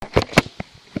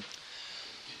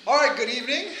All right, good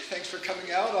evening. Thanks for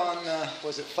coming out on,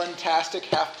 was it Funtastic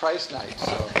Half Price Night?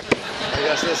 So I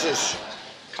guess this is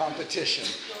competition.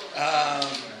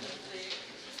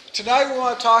 Tonight we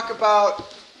want to talk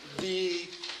about the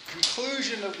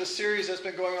conclusion of the series that's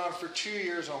been going on for 2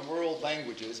 years on world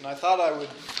languages. And I thought I would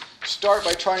start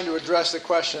by trying to address the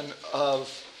question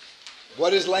of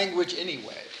what is language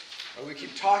anyway? Well, we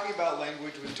keep talking about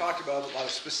language. We've talked about a lot of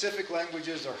specific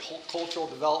languages, their cultural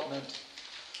development,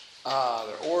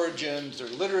 their origins, their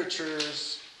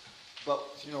literatures, but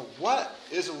what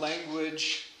is a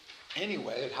language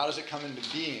anyway, and how does it come into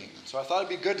being? So I thought it'd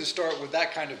be good to start with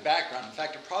that kind of background. In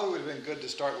fact, it probably would have been good to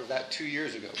start with that 2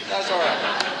 years ago, but that's all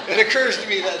right. It occurs to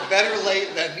me that better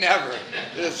late than never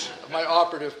is my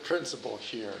operative principle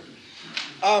here.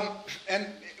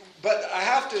 But I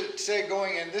have to say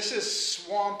going in, this is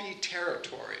swampy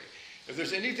territory. If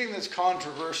there's anything that's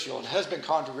controversial, and has been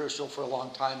controversial for a long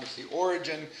time, it's the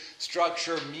origin,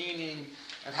 structure, meaning,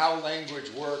 and how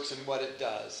language works and what it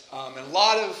does. And a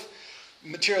lot of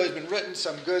material has been written,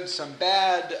 some good, some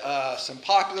bad. Some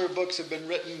popular books have been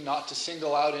written, not to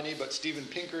single out any, but Steven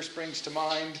Pinker springs to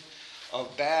mind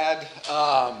of bad.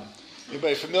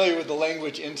 Anybody familiar with the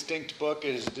Language Instinct book?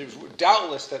 There's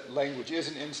doubtless that language is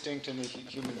an instinct in the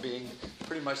human being.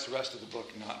 Pretty much the rest of the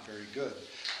book not very good.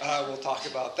 We'll talk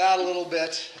about that a little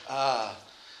bit.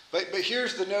 But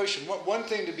here's the notion. One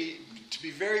thing to be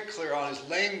very clear on is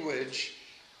language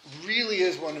really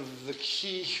is one of the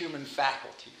key human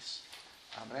faculties.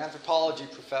 An anthropology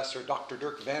professor, Dr.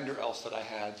 Dirk van der Elst, that I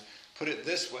had, put it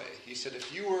this way. He said,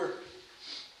 if you were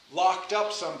locked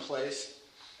up someplace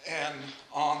and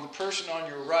the person on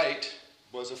your right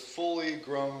was a fully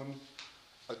grown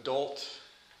adult,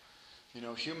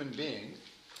 human being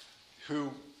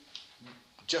who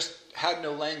just had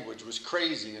no language, was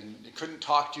crazy, and couldn't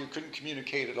talk to you, couldn't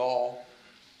communicate at all,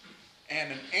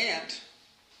 and an ant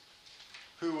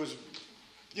who was,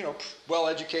 well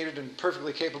educated and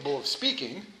perfectly capable of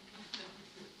speaking,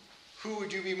 who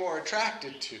would you be more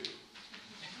attracted to?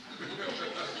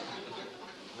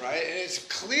 Right? And it's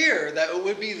clear that it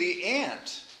would be the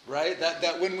ant, right?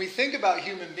 That when we think about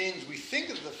human beings, we think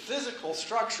of the physical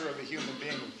structure of a human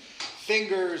being,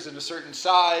 fingers and a certain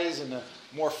size and a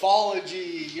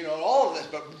morphology, all of this.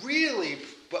 But really,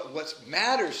 what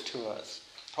matters to us,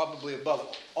 probably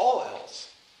above all else,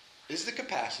 is the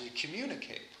capacity to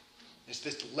communicate. It's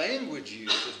this language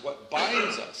use is what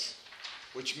binds us,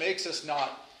 which makes us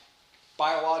not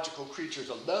biological creatures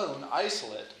alone,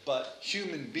 isolate, but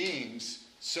human beings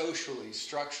socially,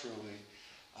 structurally,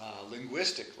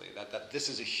 linguistically. That this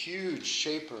is a huge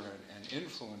shaper and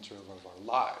influencer of our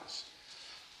lives.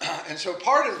 And so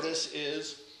part of this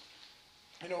is,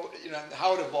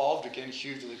 how it evolved, again,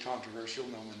 hugely controversial.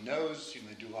 No one knows.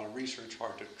 They do a lot of research,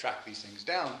 hard to track these things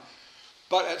down.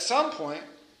 But at some point,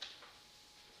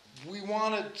 we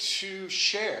wanted to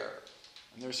share.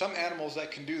 And there are some animals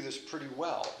that can do this pretty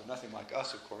well. But nothing like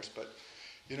us, of course. But,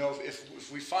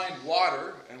 if we find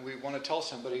water and we want to tell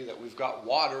somebody that we've got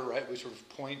water, right, we sort of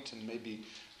point and maybe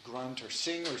grunt or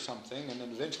sing or something, and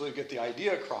then eventually get the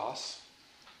idea across.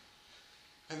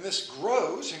 And this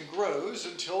grows and grows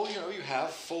until, you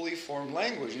have fully formed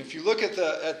language. And if you look at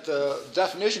the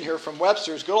definition here from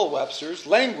Webster's, good old Webster's,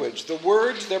 language, the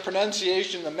words, their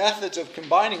pronunciation, the methods of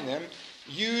combining them,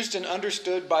 used and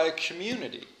understood by a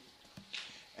community.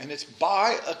 And it's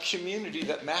by a community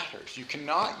that matters. You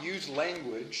cannot use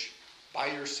language by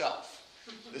yourself.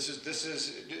 This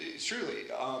is truly,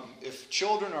 if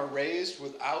children are raised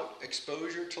without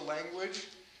exposure to language,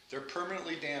 they're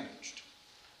permanently damaged.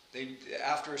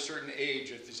 After a certain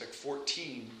age, if it's like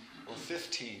 14 or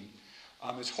 15,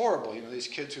 it's horrible. These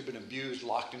kids who've been abused,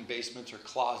 locked in basements or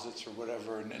closets or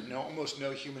whatever, and almost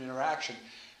no human interaction,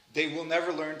 they will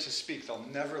never learn to speak. They'll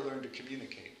never learn to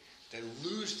communicate. They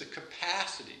lose the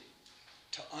capacity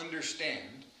to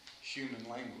understand human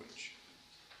language.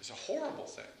 It's a horrible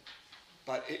thing.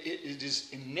 But it is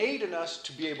innate in us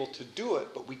to be able to do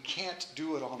it, but we can't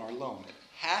do it on our own. It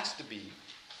has to be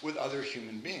with other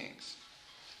human beings.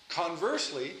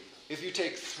 Conversely, if you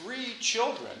take 3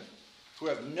 children who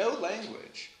have no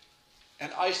language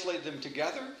and isolate them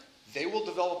together, they will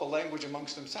develop a language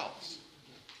amongst themselves.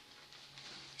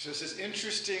 So it's this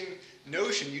interesting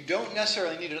notion. You don't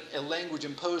necessarily need a language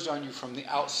imposed on you from the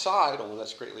outside, although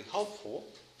that's greatly helpful,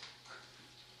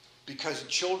 because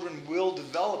children will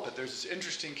develop it. There's this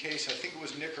interesting case, I think it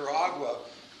was Nicaragua,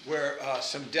 where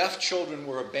some deaf children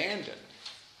were abandoned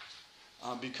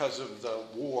because of the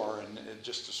war, and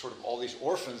just sort of all these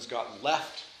orphans got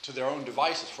left to their own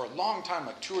devices for a long time,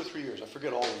 like 2 or 3 years. I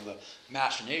forget all of the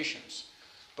machinations.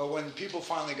 But when people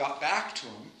finally got back to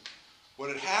them, What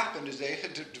had happened is they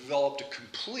had developed a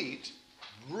complete,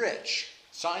 rich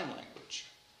sign language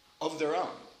of their own.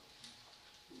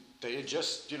 They had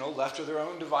just, left to their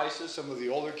own devices. Some of the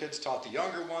older kids taught the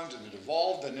younger ones, and it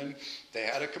evolved, and then they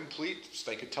had a complete,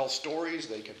 they could tell stories,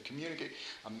 they could communicate,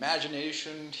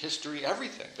 imagination, history,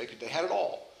 everything. They had it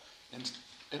all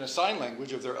in a sign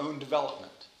language of their own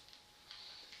development.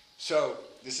 So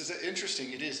this is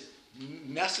interesting. It is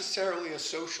necessarily a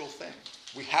social thing.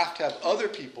 We have to have other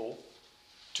people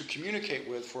to communicate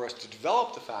with for us to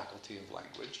develop the faculty of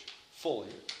language fully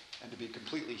and to be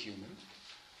completely human.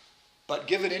 But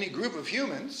given any group of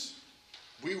humans,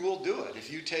 we will do it. If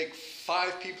you take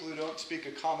 5 people who don't speak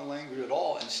a common language at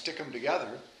all and stick them together,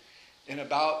 in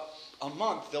about a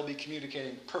month they'll be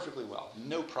communicating perfectly well,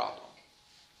 no problem.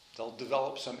 They'll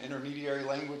develop some intermediary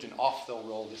language and off they'll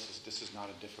roll. This is not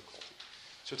a difficulty.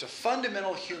 So it's a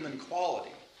fundamental human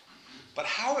quality. But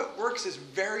how it works is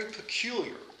very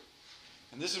peculiar.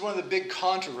 And this is one of the big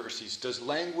controversies. Does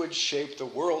language shape the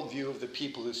worldview of the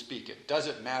people who speak it? Does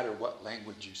it matter what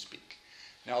language you speak?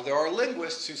 Now, there are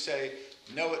linguists who say,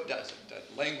 no, it doesn't. That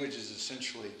language is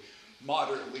essentially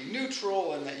moderately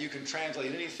neutral and that you can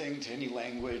translate anything to any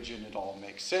language and it all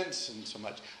makes sense and so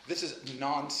much. This is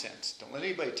nonsense. Don't let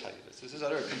anybody tell you this. This is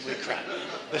utter complete crap.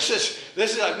 This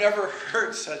is I've never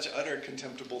heard such utter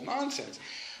contemptible nonsense.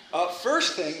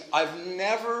 First thing, I've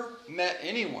never met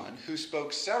anyone who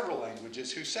spoke several languages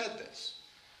who said this.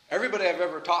 Everybody I've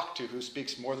ever talked to who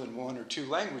speaks more than 1 or 2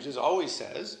 languages always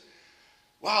says,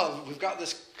 wow, we've got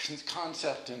this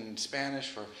concept in Spanish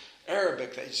for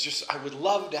Arabic that it's just, I would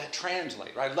love to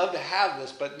translate, right? I'd love to have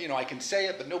this, but I can say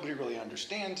it, but nobody really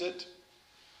understands it.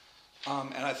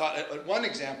 And I thought one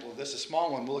example of this, a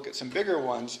small one, we'll look at some bigger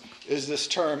ones, is this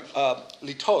term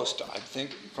litost, I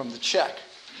think, from the Czech.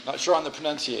 Not sure on the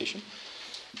pronunciation.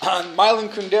 Milan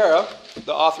Kundera,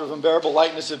 the author of Unbearable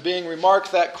Lightness of Being,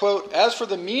 remarked that, quote, as for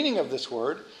the meaning of this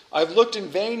word, I've looked in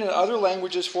vain in other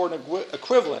languages for an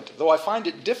equivalent, though I find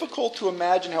it difficult to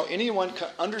imagine how anyone can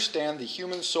understand the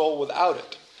human soul without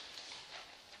it.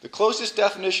 The closest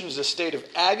definition is a state of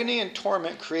agony and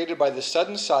torment created by the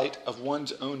sudden sight of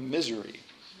one's own misery.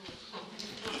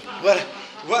 What a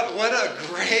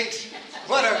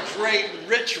great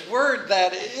rich word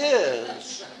that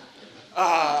is.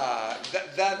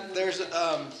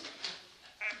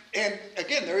 And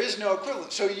again, there is no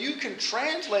equivalent. So you can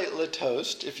translate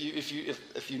litost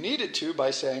if you needed to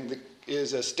by saying that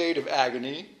is a state of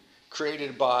agony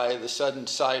created by the sudden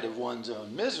sight of one's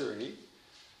own misery.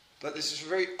 But this is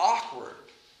very awkward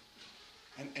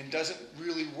and doesn't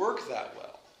really work that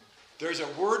well. There's a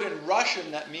word in Russian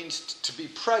that means to be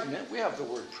pregnant. We have the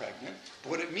word pregnant. But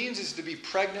what it means is to be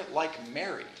pregnant like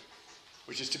Mary,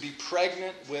 which is to be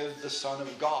pregnant with the Son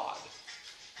of God.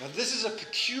 Now, this is a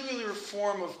peculiar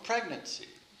form of pregnancy,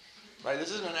 right?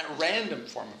 This isn't a random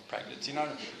form of pregnancy, not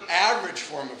an average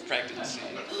form of pregnancy.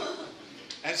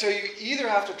 And so you either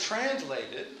have to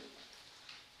translate it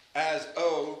as,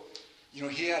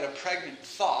 he had a pregnant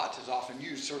thought, is often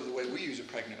used sort of the way we use a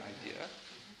pregnant idea.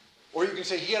 Or you can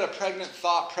say he had a pregnant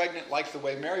thought, pregnant like the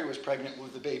way Mary was pregnant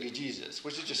with the baby Jesus,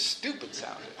 which is just stupid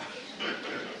sounding.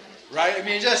 Right? I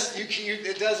mean, it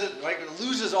doesn't, it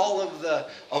loses all of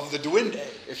the duende,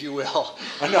 if you will,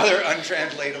 another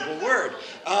untranslatable word.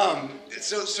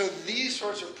 So these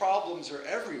sorts of problems are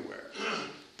everywhere.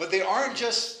 But they aren't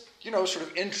just, sort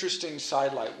of interesting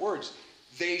sidelight words.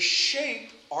 They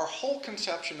shape our whole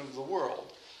conception of the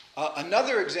world.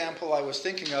 Another example I was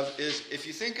thinking of is if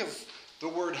you think of the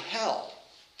word hell,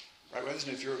 right?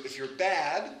 If you're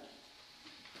bad,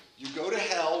 you go to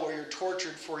hell where you're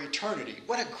tortured for eternity.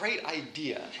 What a great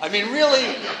idea. I mean,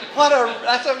 really,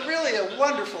 that's really a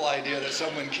wonderful idea that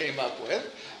someone came up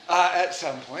with at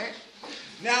some point.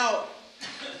 Now,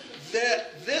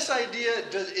 this idea,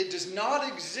 it does not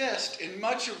exist in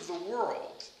much of the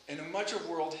world, and in much of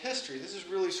world history. This is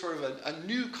really sort of a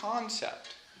new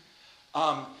concept.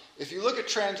 If you look at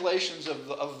translations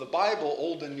of the Bible,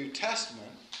 Old and New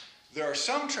Testament, there are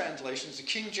some translations, the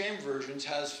King James versions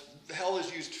hell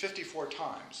is used 54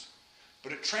 times,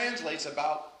 but it translates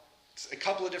about a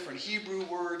couple of different Hebrew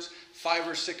words, 5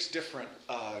 or 6 different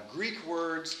Greek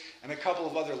words, and a couple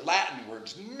of other Latin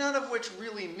words, none of which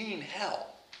really mean hell.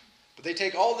 But they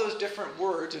take all those different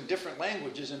words in different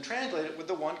languages and translate it with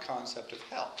the one concept of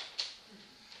hell.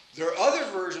 There are other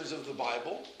versions of the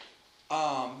Bible,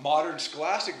 modern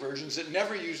scholastic versions, that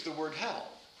never use the word hell.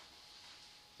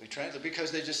 They translate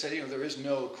because they just said, there is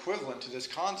no equivalent to this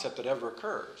concept that ever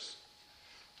occurs.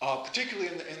 Particularly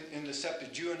in the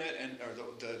Septuagint or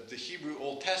the Hebrew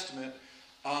Old Testament,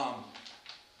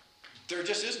 there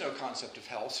just is no concept of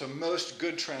hell. So most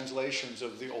good translations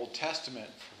of the Old Testament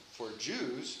for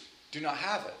Jews do not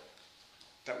have it.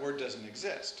 That word doesn't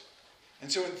exist.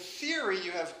 And so in theory,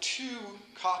 you have two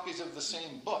copies of the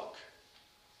same book.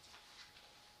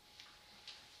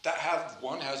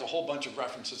 One has a whole bunch of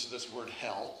references to this word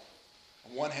hell,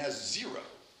 and one has zero.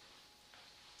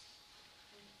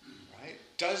 Right?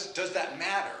 Does that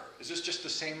matter? Is this just the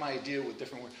same idea with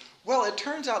different words? Well, it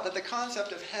turns out that the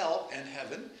concept of hell and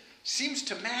heaven seems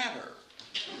to matter.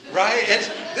 Right?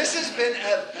 This has been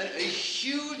a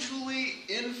hugely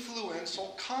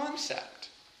influential concept.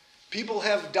 People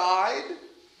have died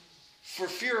for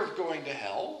fear of going to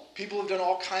hell. People have done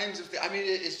all kinds of things. I mean,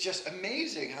 it's just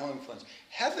amazing how influential.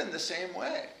 Heaven the same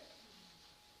way.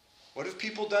 What have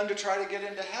people done to try to get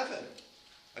into heaven?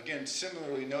 Again,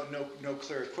 similarly, no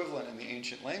clear equivalent in the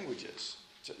ancient languages.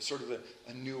 It's sort of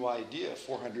a new idea,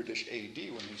 400-ish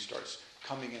AD, when he starts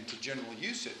coming into general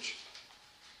usage.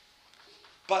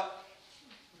 But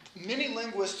many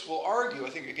linguists will argue, I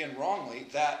think again wrongly,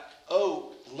 that,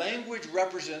 language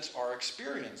represents our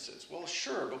experiences. Well,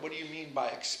 sure, but what do you mean by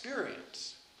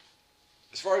experience?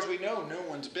 As far as we know, no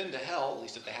one's been to hell. At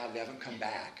least if they have, they haven't come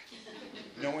back.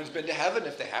 No one's been to heaven.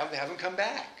 If they have, they haven't come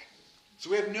back. So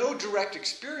we have no direct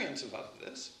experience of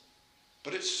this,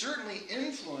 but it certainly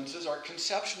influences our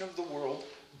conception of the world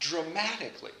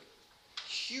dramatically,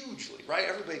 hugely, right?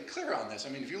 Everybody clear on this. I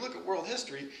mean, if you look at world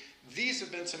history, these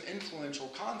have been some influential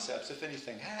concepts, if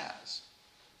anything has.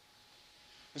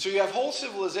 And so you have whole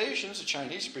civilizations, the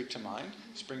Chinese spring to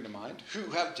mind, who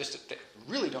have they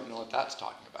really don't know what that's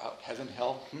talking about. Heaven,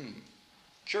 hell,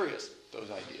 curious,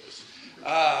 those ideas.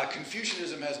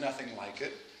 Confucianism has nothing like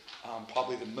it.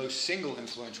 Probably the most single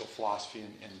influential philosophy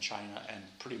in China and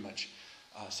pretty much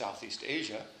Southeast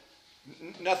Asia.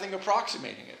 Nothing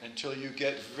approximating it until you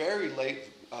get very late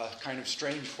kind of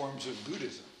strange forms of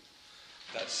Buddhism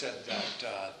that said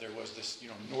that there was this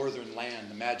northern land,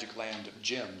 the magic land of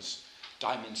gems,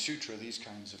 Diamond Sutra, these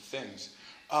kinds of things.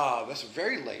 That's a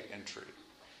very late entry.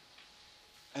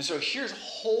 And so here's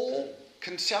whole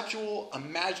conceptual,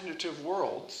 imaginative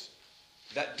worlds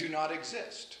that do not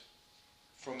exist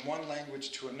from one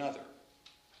language to another.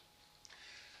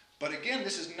 But again,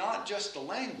 this is not just the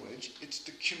language, it's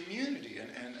the community.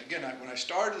 And again, when I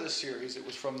started this series, it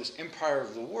was from this Empire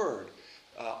of the Word.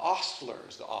 Ostler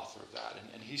is the author of that,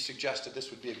 and he suggested this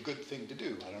would be a good thing to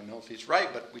do. I don't know if he's right,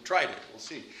 but we tried it. We'll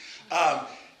see.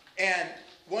 And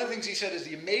one of the things he said is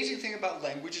the amazing thing about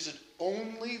language is it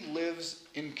only lives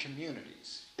in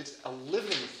communities. It's a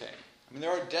living thing. I mean,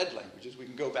 there are dead languages. We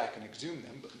can go back and exhume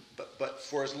them, but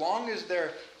for as long as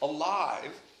they're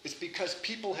alive, it's because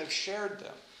people have shared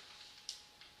them.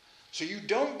 So you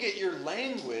don't get your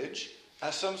language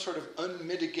as some sort of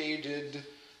unmitigated,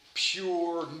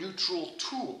 pure, neutral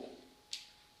tool.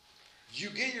 You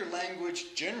get your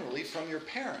language generally from your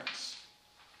parents,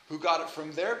 who got it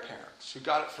from their parents, who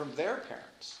got it from their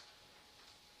parents.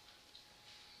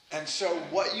 And so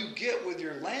what you get with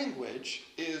your language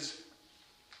is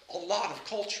a lot of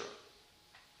culture.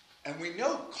 And we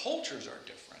know cultures are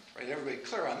different, right? Everybody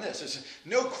clear on this. There's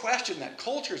no question that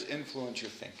cultures influence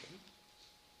your thinking.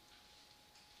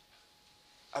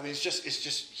 I mean, it's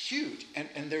just huge.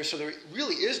 And there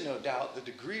really is no doubt the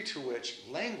degree to which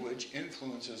language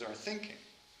influences our thinking,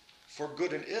 for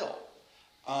good and ill.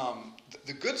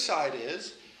 The good side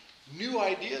is new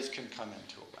ideas can come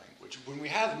into a language. When we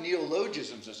have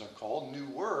neologisms, as they're called, new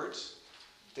words,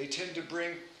 they tend to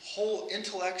bring whole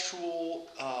intellectual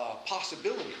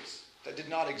possibilities that did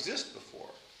not exist before.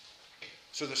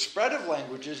 So the spread of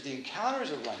languages, the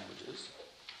encounters of languages,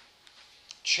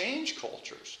 change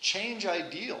cultures, change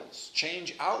ideals,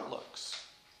 change outlooks.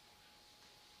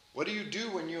 What do you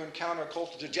do when you encounter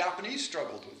culture? The Japanese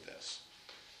struggled with this.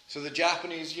 So the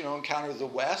Japanese, encounter the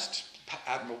West,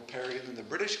 Admiral Perry and then the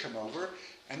British come over,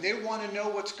 and they want to know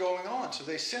what's going on. So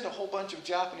they sent a whole bunch of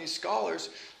Japanese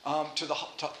scholars to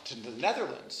the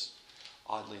Netherlands,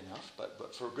 oddly enough,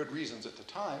 but for good reasons at the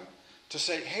time, to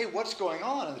say, hey, what's going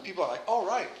on? And the people are like, all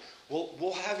right, we'll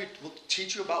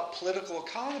teach you about political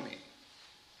economy.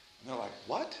 And they're like,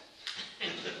 what?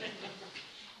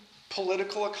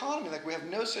 Political economy. Like, we have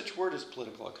no such word as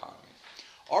political economy.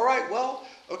 All right, well,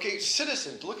 okay,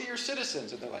 citizens. Look at your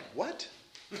citizens. And they're like, what?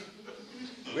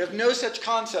 We have no such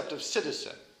concept of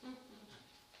citizen.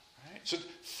 Right? So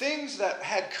things that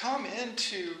had come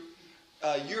into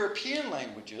European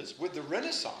languages with the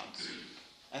Renaissance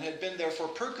and had been therefore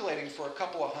percolating for a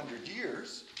couple of hundred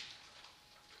years,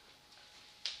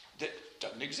 that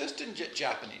doesn't exist in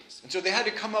Japanese. And so they had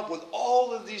to come up with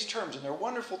all of these terms, and they're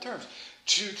wonderful terms,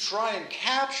 to try and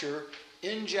capture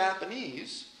in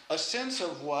Japanese a sense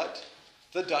of what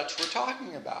the Dutch were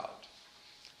talking about.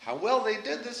 How well they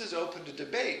did this is open to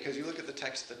debate, because you look at the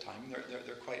text at the time,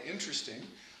 they're quite interesting.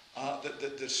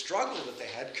 The struggle that they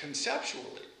had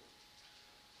conceptually.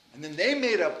 And then they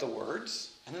made up the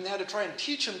words, and then they had to try and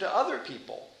teach them to other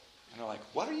people. And they're like,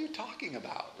 what are you talking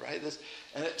about, right?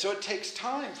 So it takes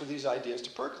time for these ideas to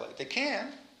percolate. They can,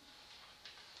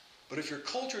 but if your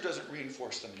culture doesn't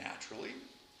reinforce them naturally,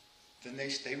 then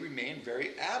they remain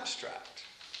very abstract.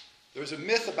 There's a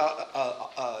myth about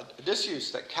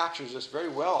Odysseus that captures this very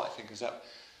well, I think, is that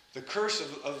the curse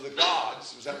of the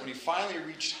gods was that when he finally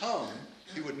reached home,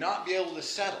 he would not be able to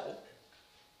settle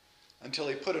until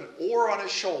he put an oar on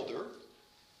his shoulder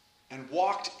and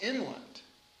walked inland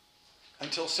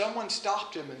until someone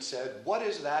stopped him and said, what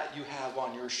is that you have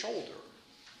on your shoulder?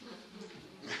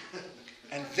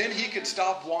 And then he could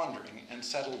stop wandering and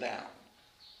settle down.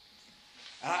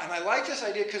 And I like this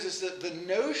idea because it's the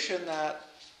notion that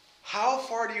how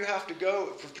far do you have to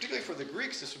go? Particularly for the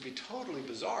Greeks, this would be totally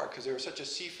bizarre because they were such a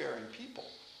seafaring people,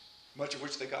 much of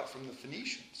which they got from the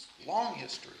Phoenicians. Long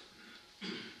history.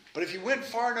 But if you went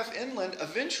far enough inland,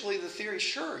 eventually the theory,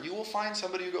 sure, you will find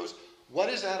somebody who goes, what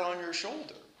is that on your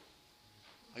shoulder?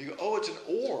 You go, oh, it's an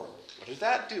oar. What does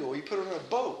that do? Oh, you put it on a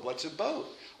boat. What's a boat?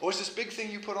 Oh, it's this big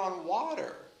thing you put on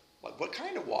water. Like, what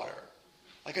kind of water?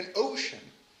 Like an ocean.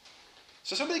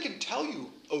 So somebody can tell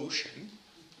you ocean,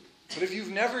 but if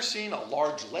you've never seen a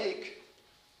large lake,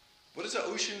 what does the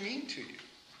ocean mean to you?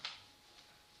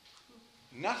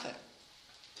 Nothing.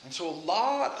 And so a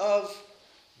lot of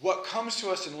what comes to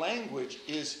us in language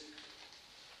is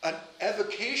an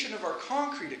evocation of our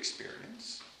concrete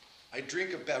experience. I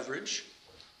drink a beverage.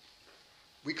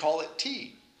 We call it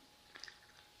tea.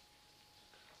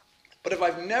 But if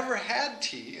I've never had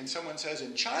tea, and someone says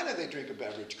in China they drink a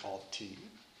beverage called tea,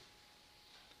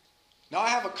 now I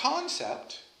have a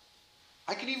concept.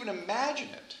 I can even imagine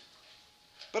it,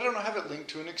 but I don't have it linked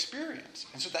to an experience.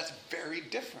 And so that's very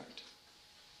different.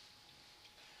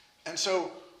 And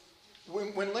so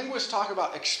when linguists talk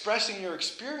about expressing your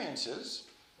experiences,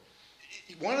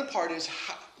 one of the part is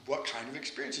what kind of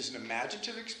experience? Is it an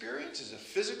imaginative experience? Is it a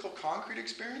physical, concrete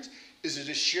experience? Is it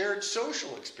a shared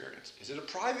social experience? Is it a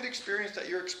private experience that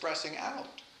you're expressing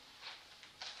out?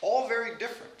 All very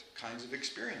different kinds of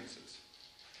experiences.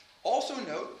 Also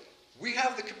note, we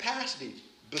have the capacity,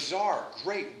 bizarre,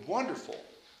 great, wonderful,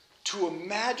 to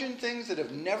imagine things that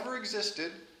have never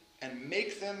existed and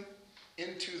make them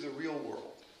into the real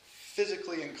world,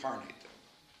 physically incarnate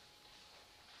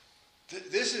them.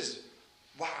 This is,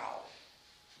 wow.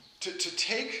 To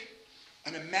take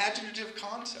an imaginative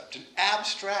concept, an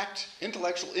abstract,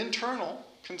 intellectual, internal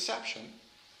conception,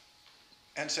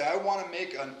 and say, I want to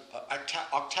make an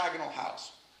octagonal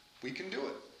house. We can do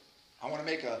it. I want to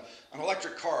make an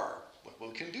electric car. Well,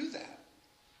 we can do that.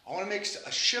 I want to make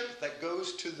a ship that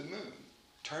goes to the moon.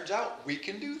 Turns out we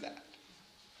can do that.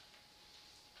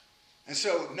 And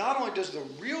so not only does the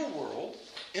real world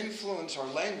influence our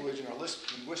language and our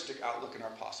linguistic outlook and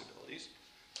our possibilities,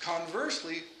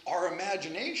 conversely, our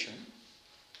imagination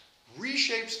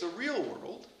reshapes the real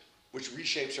world, which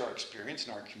reshapes our experience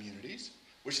in our communities,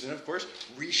 which then, of course,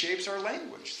 reshapes our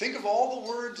language. Think of all the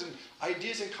words and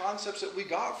ideas and concepts that we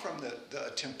got from the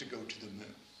attempt to go to the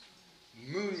moon.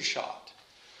 Moonshot.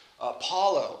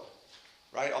 Apollo,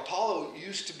 right? Apollo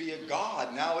used to be a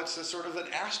god. Now it's a sort of an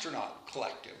astronaut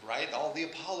collective, right? All the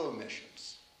Apollo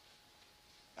missions.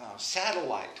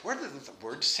 Satellite. Where did the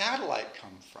word satellite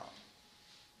come from?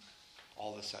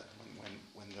 All of a sudden,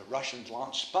 when the Russians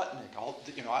launched Sputnik,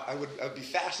 I would be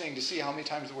fascinating to see how many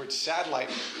times the word satellite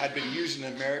had been used in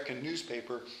an American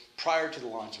newspaper prior to the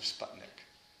launch of Sputnik,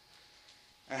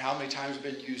 and how many times it's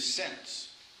been used since.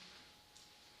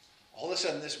 All of a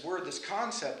sudden, this word, this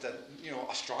concept that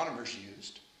astronomers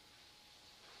used,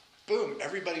 boom,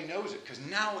 everybody knows it because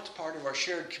now it's part of our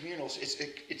shared communal.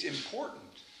 It's important.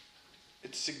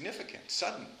 It's significant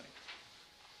suddenly.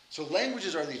 So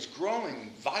languages are these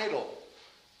growing, vital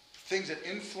things that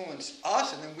influence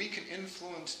us, and then we can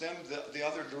influence them the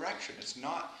other direction. It's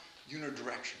not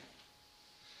unidirectional.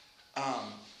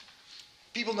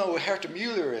 People know who Herta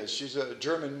Müller is. She's a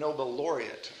German Nobel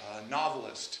laureate, a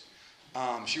novelist.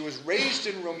 She was raised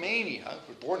in Romania,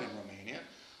 born in Romania,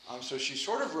 so she's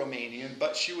sort of Romanian,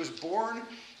 but she was born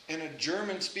in a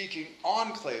German-speaking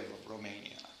enclave of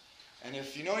Romania. And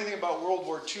if you know anything about World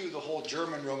War II, the whole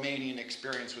German-Romanian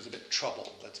experience was a bit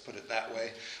troubled, let's put it that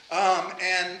way.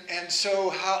 And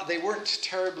so they weren't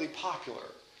terribly popular,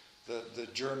 the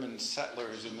German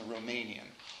settlers in the Romanian.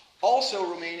 Also,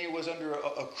 Romania was under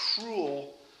a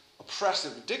cruel,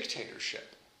 oppressive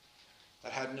dictatorship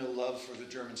that had no love for the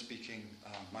German-speaking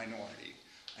minority.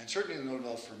 And certainly no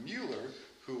love for Müller,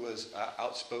 who was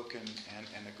outspoken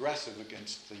and aggressive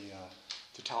against the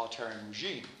totalitarian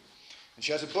regime. And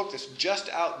she has a book that's just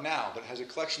out now, but has a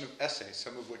collection of essays,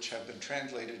 some of which have been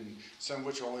translated and some of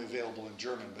which are only available in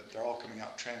German, but they're all coming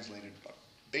out translated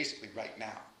basically right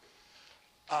now.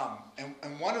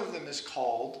 And one of them is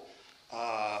called, now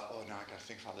I got to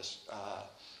think about this,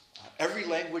 Every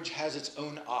Language Has Its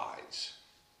Own Eyes.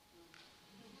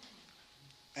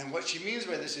 And what she means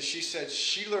by this is she said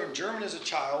she learned German as a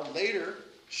child. Later,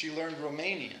 she learned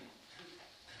Romanian.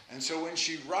 And so when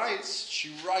she writes,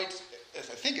 I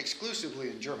think, exclusively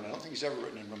in German. I don't think she's ever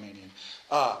written in Romanian.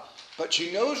 But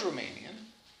she knows Romanian.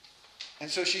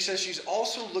 And so she says she's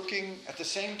also looking at the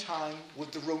same time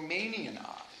with the Romanian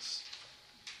eyes.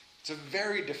 It's a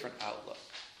very different outlook.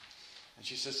 And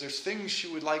she says there's things she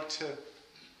would like to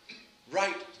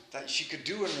write that she could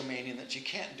do in Romanian that she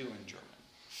can't do in German.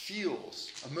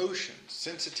 Feels, emotions,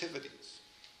 sensitivities.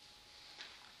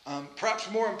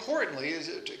 Perhaps more importantly,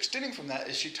 extending from that,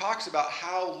 is she talks about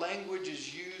how language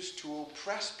is used to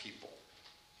oppress people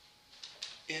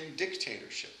in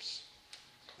dictatorships.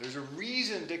 There's a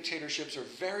reason dictatorships are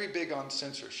very big on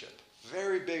censorship,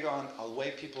 very big on the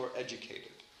way people are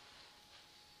educated,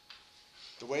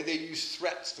 the way they use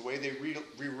threats, the way they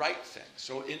rewrite things.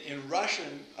 So in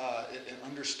Russian,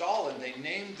 under Stalin, they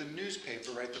named the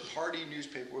newspaper, right? The party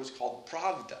newspaper was called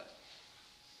Pravda,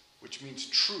 which means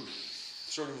truth,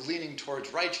 sort of leaning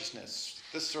towards righteousness,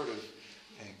 this sort of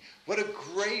thing. What a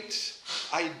great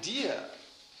idea.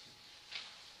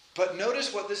 But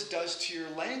notice what this does to your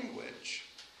language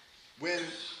when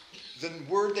the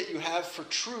word that you have for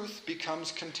truth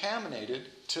becomes contaminated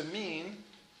to mean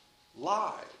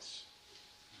lies.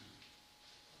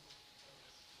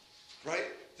 Right?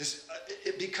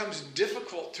 It becomes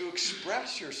difficult to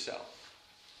express yourself.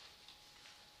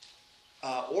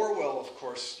 Orwell, of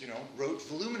course, wrote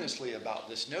voluminously about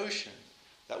this notion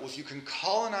that if you can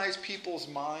colonize people's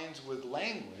minds with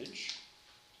language,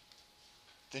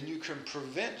 then you can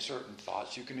prevent certain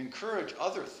thoughts. You can encourage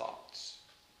other thoughts.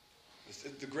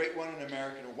 The great one in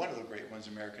American, or one of the great ones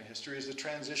in American history, is the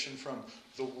transition from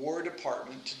the War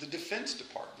Department to the Defense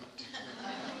Department.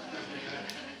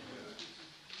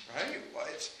 Right? Well,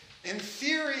 in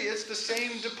theory, it's the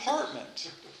same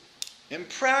department. In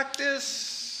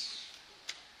practice,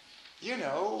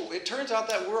 it turns out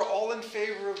that we're all in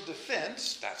favor of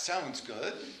defense. That sounds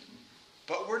good.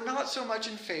 But we're not so much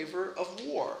in favor of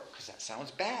war, because that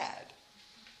sounds bad.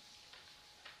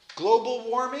 Global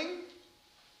warming?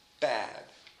 Bad.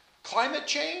 Climate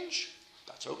change?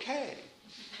 That's okay.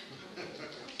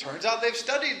 Turns out they've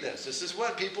studied this. This is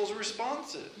what people's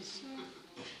response is.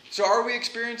 So are we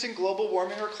experiencing global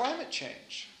warming or climate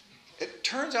change? It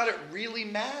turns out it really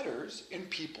matters in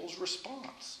people's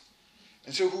response.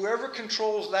 And so whoever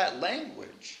controls that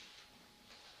language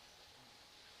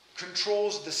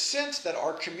controls the sense that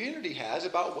our community has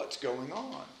about what's going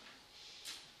on.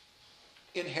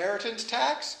 Inheritance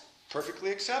tax,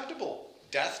 perfectly acceptable.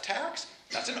 Death tax,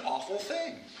 that's an awful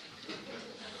thing.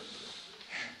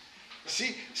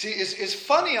 See, it's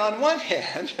funny on one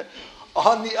hand.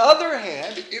 On the other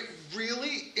hand, it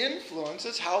really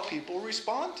influences how people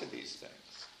respond to these things.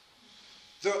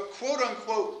 The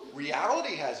quote-unquote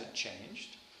reality hasn't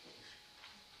changed.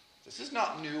 This is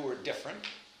not new or different.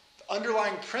 The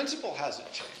underlying principle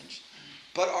hasn't changed.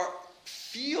 But our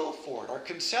feel for it, our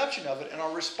conception of it, and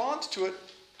our response to it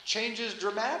changes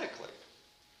dramatically.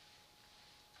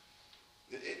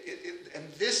 And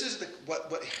this is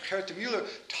what Herta Müller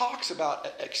talks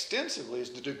about extensively,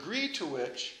 is the degree to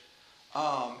which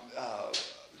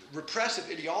repressive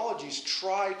ideologies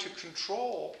try to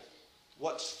control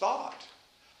what's thought.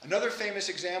 Another famous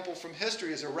example from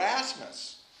history is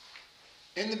Erasmus.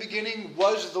 In the beginning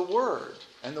was the Word,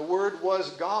 and the Word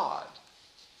was God.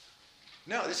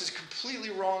 No, this is completely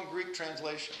wrong Greek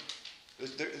translation.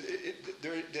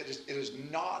 It is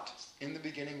not in the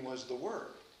beginning was the Word.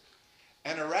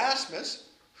 And Erasmus,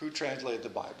 who translated the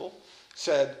Bible,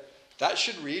 said that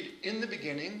should read, in the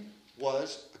beginning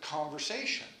was the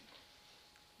conversation.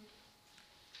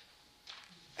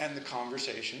 And the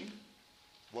conversation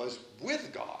was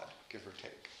with God, give or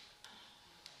take.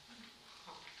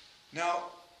 Now,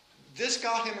 this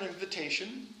got him an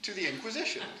invitation to the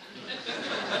Inquisition,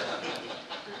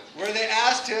 where they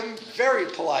asked him very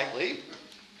politely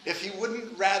if he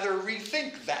wouldn't rather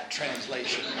rethink that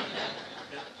translation.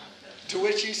 To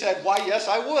which he said, "Why, yes,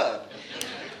 I would.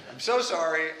 I'm so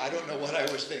sorry. I don't know what I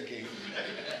was thinking.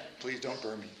 Please don't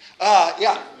burn me."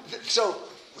 So,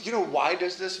 why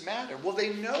does this matter? Well,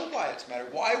 they know why it's matter.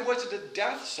 Why was it a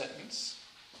death sentence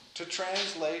to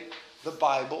translate the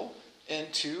Bible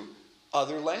into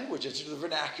other languages, into the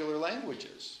vernacular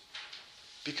languages?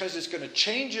 because it's going to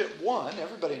change it, one,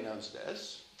 everybody knows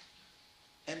this,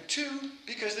 and two,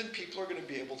 because then people are going to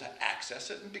be able to access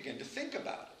it and begin to think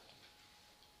about it.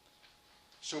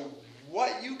 So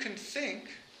what you can think,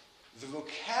 the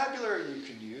vocabulary you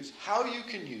can use, how you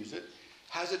can use it,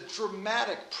 has a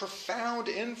dramatic, profound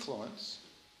influence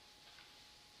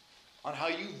on how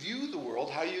you view the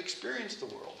world, how you experience the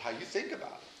world, how you think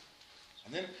about it,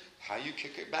 and then how you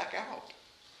kick it back out.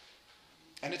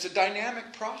 And it's a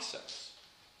dynamic process.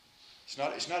 It's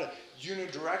not a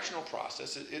unidirectional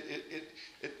process.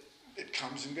 It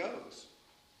comes and goes.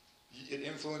 It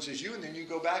influences you, and then you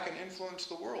go back and influence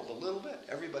the world a little bit.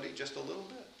 Everybody just a little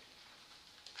bit.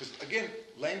 Because, again,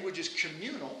 language is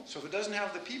communal, so if it doesn't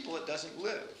have the people, it doesn't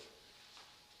live.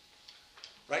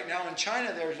 Right now in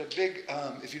China, there's a big,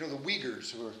 if you know the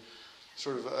Uyghurs, who are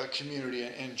sort of a community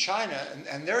in China,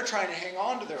 and they're trying to hang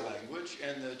on to their language,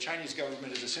 and the Chinese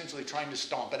government is essentially trying to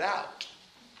stomp it out.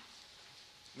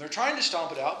 And they're trying to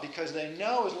stomp it out because they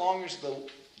know as long as the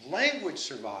language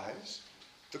survives,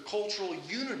 the cultural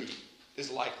unity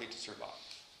is likely to survive.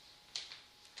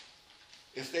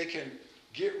 If they can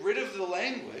get rid of the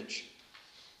language,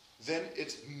 then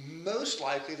it's most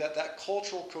likely that that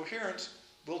cultural coherence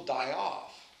will die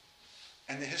off.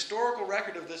 And the historical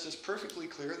record of this is perfectly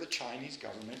clear. The Chinese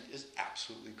government is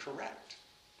absolutely correct.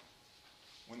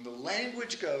 When the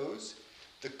language goes,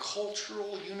 the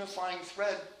cultural unifying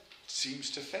thread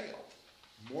seems to fail.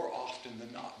 More often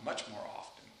than not. Much more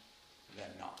often than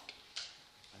not.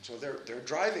 And so they're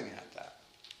driving at that.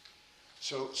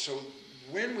 So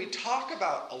when we talk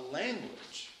about a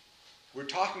language, we're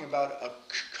talking about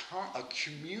a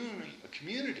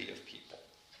community of people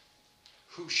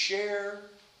who share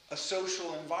a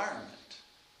social environment,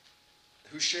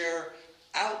 who share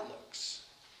outlooks.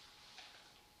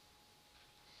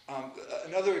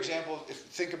 Another example, if you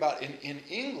think about in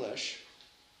English,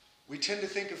 we tend to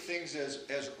think of things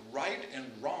as right and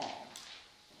wrong.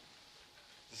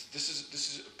 This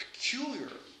is a peculiar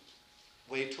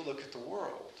way to look at the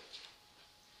world.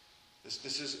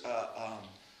 This is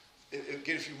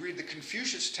again, if you read the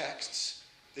Confucius texts,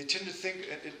 they tend to think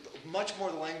much more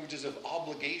the languages of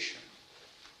obligation.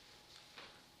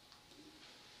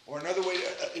 Or another way,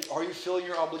 are you filling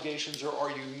your obligations or are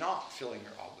you not filling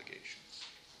your obligations?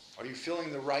 Are you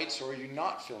filling the rights or are you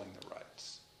not filling the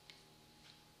rights?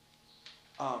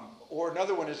 Or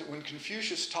another one is when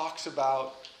Confucius talks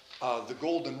about the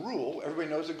golden rule. Everybody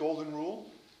knows the golden rule.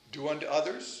 Do unto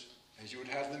others as you would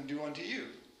have them do unto you.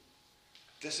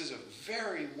 This is a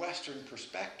very Western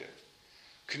perspective.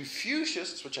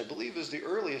 Confucius, which I believe is the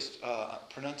earliest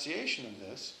pronunciation of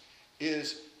this,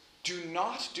 is do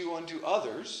not do unto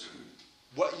others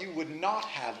what you would not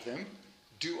have them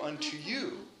do unto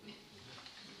you.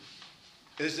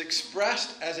 It is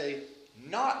expressed as a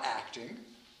not acting,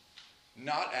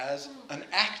 not as an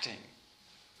acting.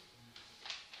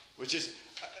 Which is,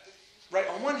 right,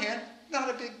 on one hand,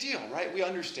 not a big deal, right? We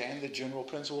understand the general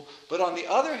principle. But on the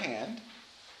other hand,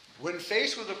 when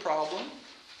faced with a problem,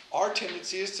 our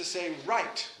tendency is to say,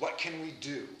 right, what can we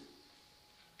do?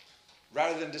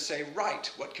 Rather than to say,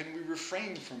 right, what can we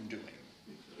refrain from doing?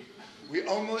 We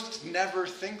almost never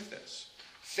think this.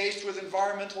 Faced with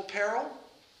environmental peril,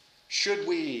 should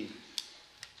we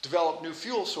develop new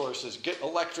fuel sources, get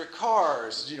electric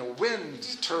cars,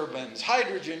 wind turbines,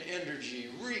 hydrogen energy,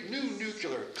 new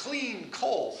nuclear, clean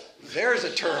coal? There's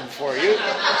a term for you.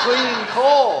 Clean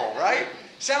coal, right?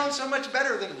 Sounds so much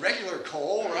better than regular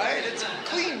coal, right? It's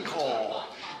clean coal.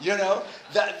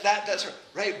 That's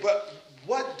right. But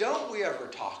what don't we ever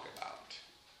talk about?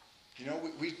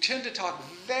 We tend to talk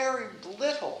very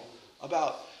little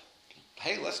about,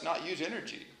 hey, let's not use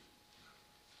energy.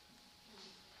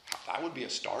 That would be a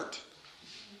start.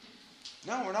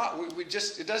 No, we're not.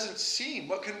 It doesn't seem.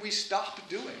 What can we stop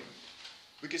doing?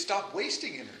 We could stop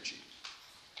wasting energy.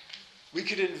 We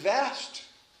could invest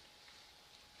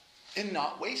in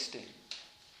not wasting.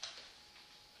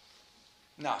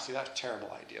 No, see, that's a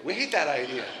terrible idea. We hate that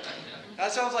idea.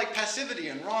 That sounds like passivity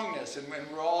and wrongness. And when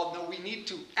we're all, no, we need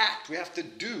to act. We have to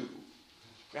do.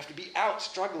 We have to be out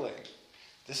struggling.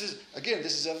 This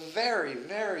is a very,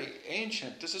 very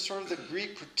ancient, this is sort of the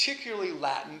Greek, particularly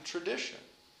Latin tradition.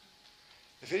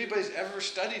 If anybody's ever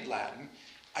studied Latin,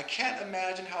 I can't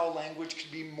imagine how a language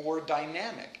could be more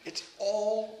dynamic. It's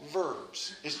all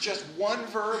verbs. It's just one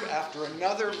verb after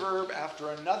another verb after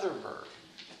another verb.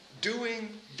 Doing,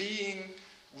 being,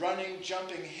 running,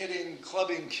 jumping, hitting,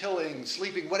 clubbing, killing,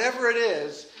 sleeping, whatever it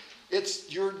is, it's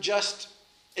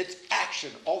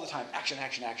action all the time. Action,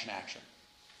 action, action, action.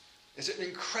 It's an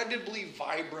incredibly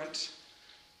vibrant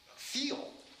feel.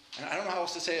 And I don't know how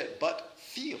else to say it, but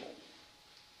feel.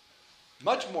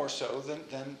 much more so than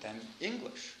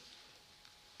English.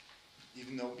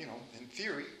 Even though, in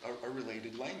theory, a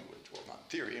related language. Well, not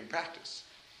in theory, in practice.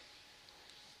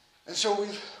 And so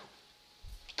we've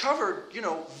covered,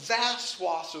 vast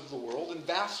swaths of the world and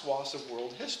vast swaths of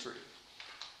world history.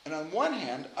 And on one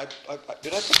hand,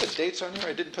 did I put the dates on here?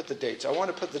 I didn't put the dates. I want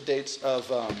to put the dates of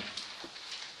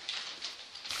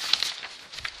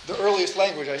the earliest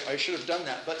language. I should have done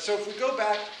that. But so if we go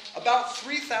back about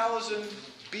 3000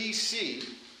 BC,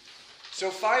 so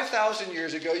 5,000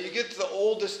 years ago, you get to the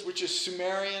oldest, which is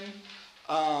Sumerian,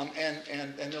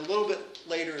 and a little bit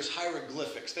later is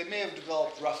hieroglyphics. They may have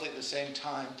developed roughly at the same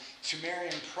time.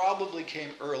 Sumerian probably came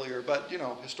earlier, but,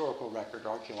 historical record,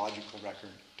 archaeological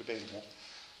record, debatable.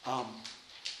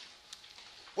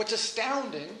 What's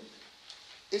astounding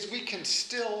is we can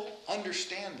still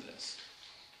understand this.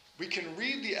 We can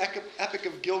read the Epic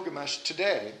of Gilgamesh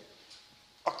today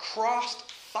across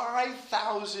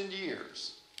 5,000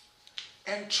 years.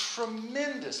 And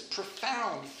tremendous,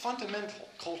 profound, fundamental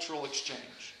cultural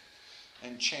exchange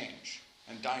and change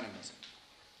and dynamism.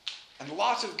 And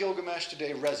lots of Gilgamesh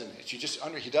today resonates.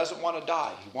 He doesn't want to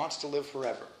die. He wants to live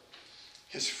forever.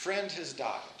 His friend has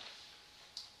died.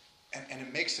 And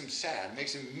it makes him sad. It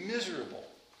makes him miserable.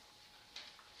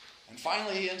 And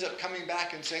finally he ends up coming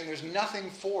back and saying there's nothing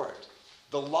for it.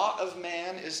 The lot of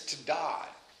man is to die.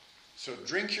 So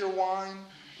drink your wine,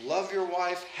 love your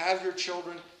wife, have your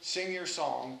children, sing your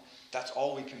song. That's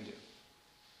all we can do.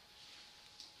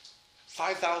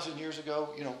 5,000 years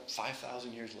ago,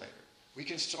 5,000 years later. We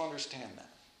can still understand that.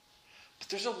 But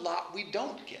there's a lot we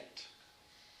don't get.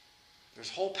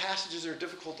 There's whole passages that are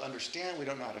difficult to understand. We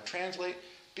don't know how to translate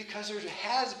because there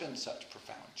has been such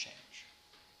profound change.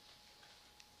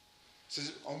 So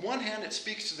on one hand, it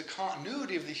speaks to the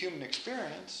continuity of the human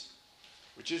experience,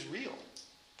 which is real.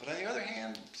 But on the other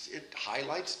hand, it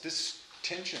highlights this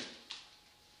tension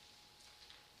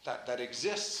that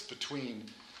exists between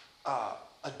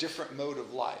a different mode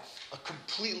of life, a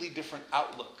completely different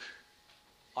outlook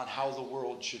on how the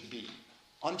world should be,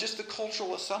 on just the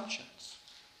cultural assumptions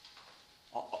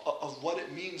of what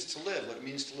it means to live, what it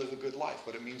means to live a good life,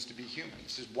 what it means to be human.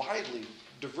 This is widely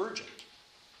divergent.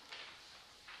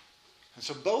 And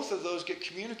so both of those get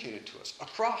communicated to us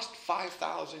across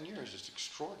 5,000 years. It's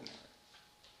extraordinary.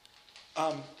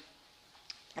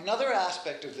 Another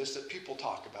aspect of this that people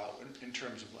talk about in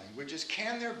terms of language is,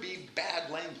 can there be bad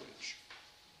language?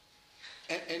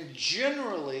 And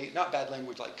generally, not bad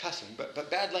language like cussing, but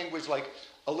bad language like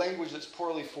a language that's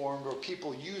poorly formed or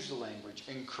people use the language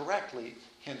incorrectly,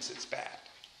 hence it's bad.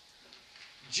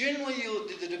 Generally,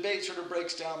 the debate sort of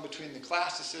breaks down between the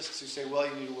classicists who say, well,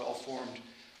 you need a well-formed,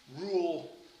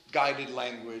 rule-guided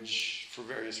language for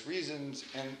various reasons,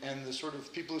 and the sort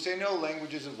of people who say, no,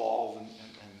 languages evolve,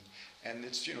 and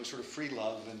it's, sort of free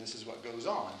love, and this is what goes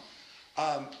on.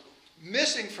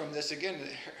 Missing from this, again,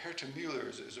 Herta Müller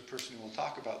is a person who will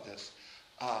talk about this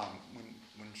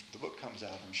when the book comes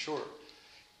out, I'm sure,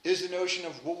 is the notion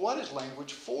of, well, what is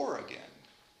language for again?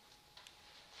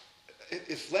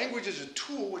 If language is a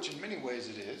tool, which in many ways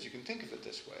it is, you can think of it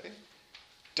this way,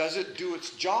 does it do its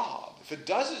job? If it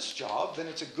does its job, then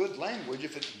it's a good language.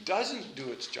 If it doesn't do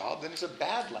its job, then it's a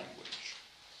bad language.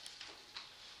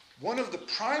 One of the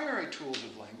primary tools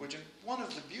of language, and one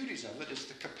of the beauties of it, is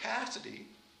the capacity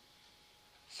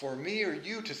for me or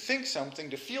you to think something,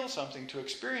 to feel something, to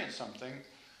experience something,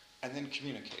 and then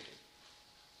communicate it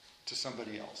to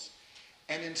somebody else.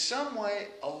 And in some way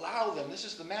allow them, this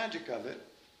is the magic of it,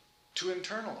 to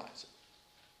internalize it,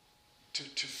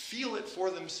 to feel it for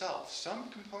themselves, some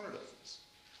component of this.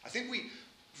 I think we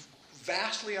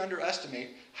vastly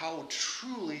underestimate how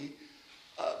truly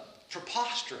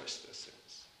preposterous this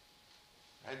is.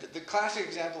 Right? The classic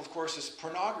example, of course, is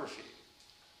pornography.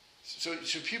 So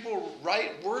people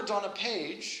write words on a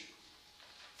page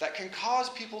that can cause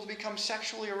people to become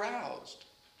sexually aroused.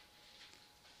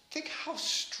 Think how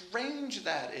strange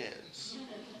that is.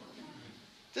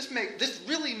 This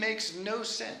really makes no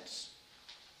sense.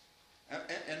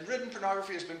 And written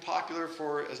pornography has been popular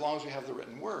for as long as we have the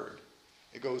written word.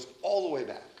 It goes all the way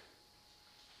back.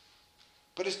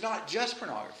 But it's not just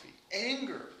pornography.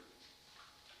 Anger,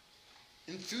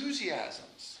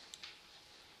 enthusiasms,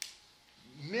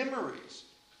 memories,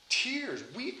 tears,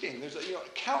 weeping. There's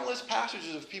countless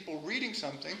passages of people reading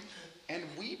something and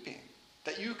weeping.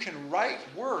 That you can write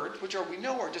words, which we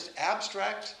know are just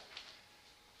abstract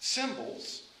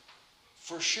symbols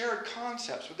for shared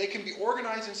concepts, but they can be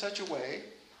organized in such a way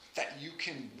that you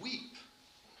can weep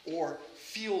or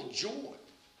feel joy.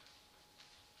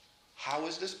 How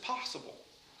is this possible?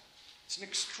 It's an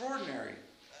extraordinary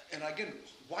and, again,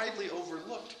 widely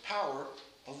overlooked power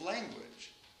of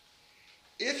language.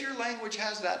 if your language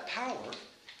has that power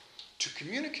to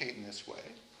communicate in this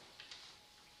way,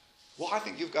 well, I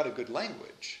think you've got a good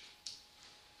language.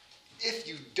 If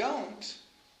you don't,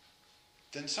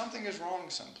 then something is wrong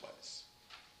someplace.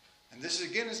 And this,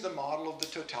 again, is the model of the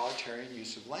totalitarian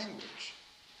use of language.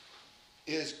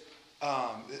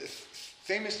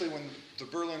 Famously, when the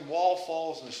Berlin Wall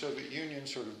falls and the Soviet Union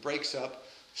sort of breaks up,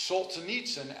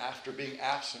 Solzhenitsyn, after being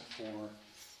absent for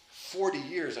 40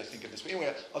 years, I think, at this point,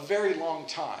 anyway, a very long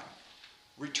time,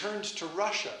 returns to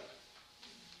Russia.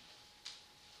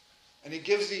 And he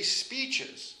gives these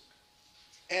speeches.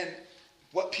 And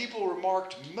what people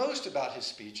remarked most about his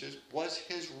speeches was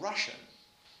his Russian.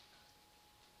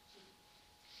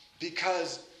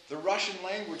 Because the Russian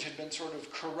language had been sort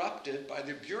of corrupted by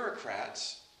the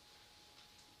bureaucrats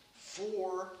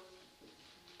for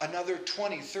another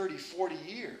 20, 30, 40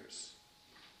 years.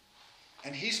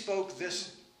 And he spoke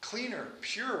this cleaner,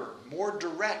 purer, more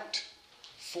direct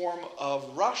form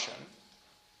of Russian.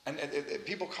 And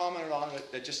people commented on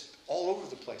it just all over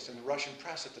the place in the Russian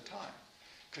press at the time.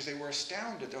 Because they were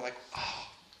astounded. They're like, oh,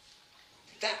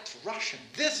 that's Russian.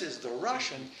 This is the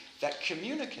Russian that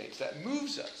communicates, that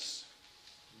moves us.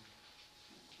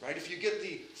 Right? If you get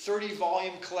the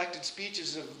 30-volume collected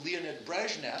speeches of Leonid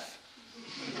Brezhnev,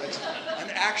 that's an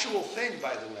actual thing,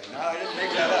 by the way. No, I didn't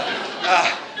make that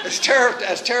up.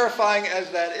 As terrifying as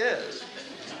that is.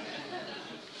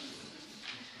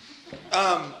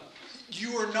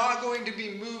 You are not going to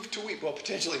be moved to weep. Well,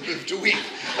 potentially moved to weep.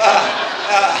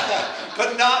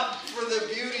 But not for the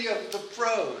beauty of the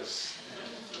prose.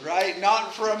 Right?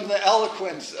 Not from the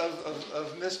eloquence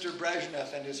of Mr.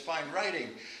 Brezhnev and his fine writing.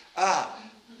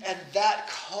 And that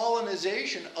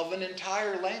colonization of an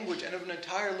entire language and of an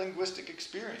entire linguistic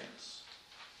experience.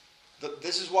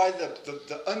 This is why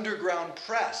the underground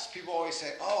press, people always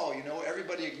say, oh, you know,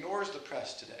 everybody ignores the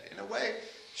press today. In a way,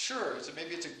 sure,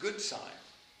 maybe it's a good sign.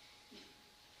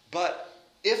 But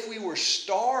if we were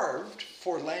starved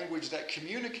for language that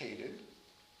communicated,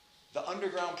 the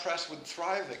underground press would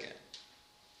thrive again.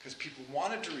 Because people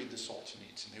wanted to read the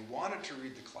Solzhenitsyn, they wanted to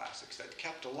read the classics that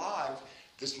kept alive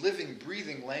this living,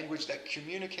 breathing language that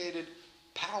communicated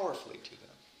powerfully to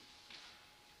them.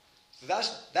 So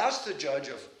that's the judge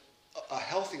of a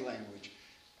healthy language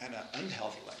and an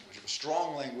unhealthy language, of a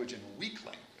strong language and a weak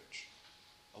language,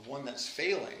 of one that's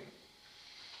failing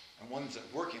and one that's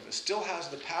working, that still has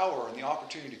the power and the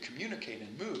opportunity to communicate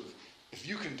and move. If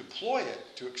you can deploy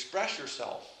it to express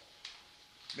yourself,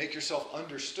 make yourself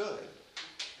understood,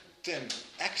 then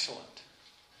excellent.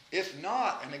 If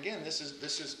not, and again, this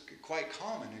is quite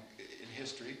common in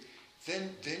history,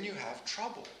 then you have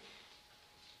trouble.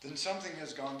 Then something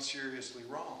has gone seriously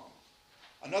wrong.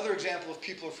 Another example, if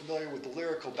people are familiar with the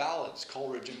lyrical ballads,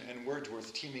 Coleridge and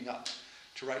Wordsworth teaming up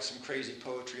to write some crazy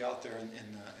poetry out there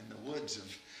in the woods of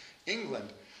England.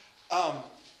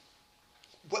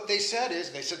 What they said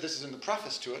this is in the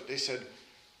preface to it, they said,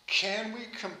 can we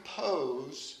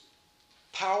compose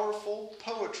powerful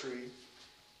poetry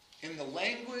in the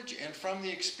language and from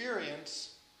the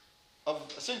experience of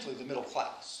essentially the middle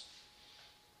class,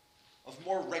 of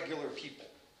more regular people?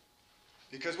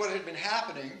 Because what had been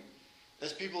happening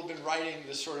is people had been writing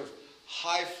this sort of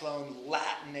high-flown,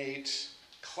 Latinate,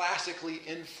 classically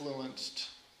influenced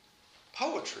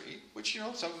poetry, which, you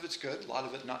know, some of it's good, a lot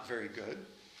of it not very good.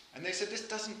 And they said this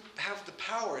doesn't have the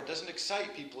power, it doesn't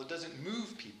excite people, it doesn't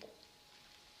move people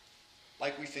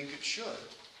like we think it should.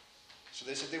 So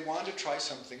they said they wanted to try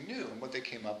something new, and what they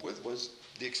came up with was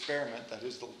the experiment that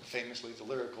is famously the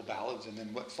lyrical ballads, and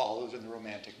then what follows in the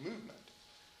Romantic movement.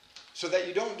 So that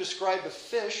you don't describe a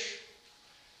fish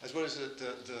as, what is it,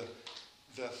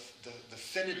 the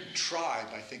Finid tribe,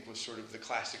 I think, was sort of the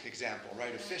classic example,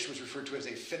 right? A fish was referred to as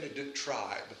a Finid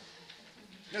tribe.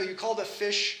 No, you called a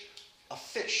fish,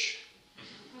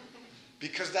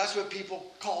 because that's what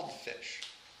people called fish.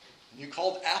 And you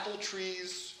called apple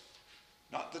trees,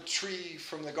 not the tree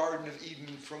from the Garden of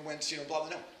Eden from whence, blah, blah.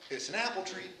 No, it's an apple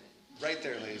tree right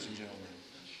there, ladies and gentlemen.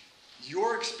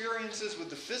 Your experiences with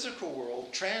the physical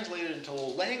world translated into a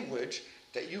language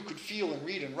that you could feel and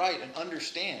read and write and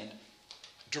understand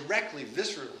directly,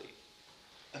 viscerally,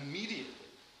 immediately.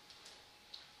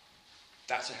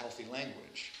 That's a healthy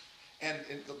language. And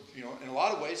in a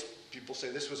lot of ways, people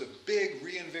say this was a big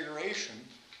reinvigoration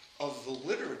of the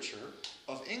literature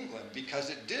of England, because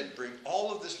it did bring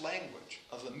all of this language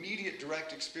of immediate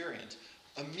direct experience,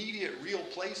 immediate real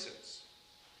places.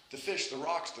 The fish, the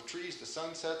rocks, the trees, the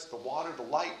sunsets, the water, the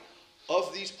light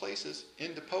of these places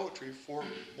into poetry for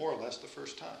more or less the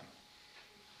first time.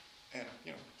 And,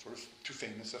 sort of to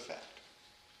famous effect.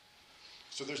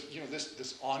 So there's,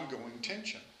 this ongoing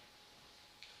tension.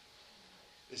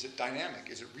 Is it dynamic?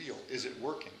 Is it real? Is it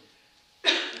working?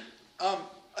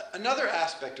 Another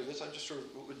aspect of this, I'm just sort of,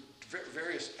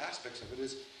 various aspects of it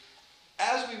is,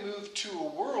 as we move to a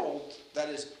world that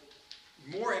is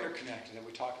more interconnected than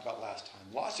we talked about last time,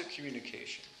 lots of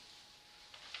communication,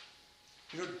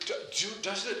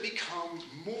 does it become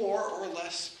more or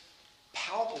less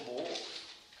palpable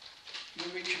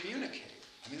when we communicate?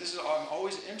 I mean, I'm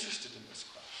always interested in this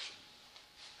question.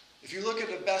 If you look at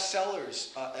the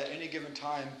bestsellers at any given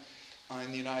time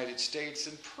in the United States,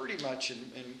 and pretty much in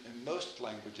most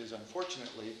languages,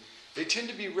 unfortunately, they tend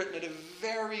to be written at a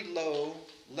very low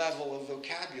level of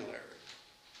vocabulary.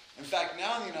 In fact,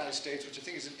 now in the United States, which I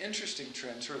think is an interesting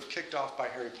trend, sort of kicked off by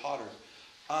Harry Potter,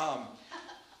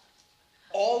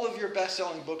 all of your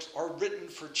best-selling books are written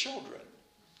for children.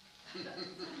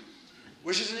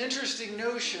 Which is an interesting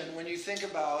notion when you think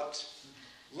about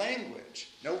language.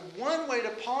 Now, one way to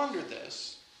ponder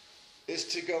this is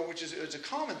to go, which is a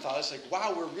common thought, it's like,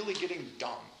 wow, we're really getting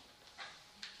dumb.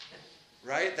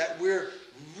 Right? That we're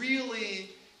really,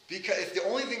 because if the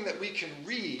only thing that we can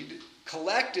read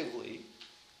collectively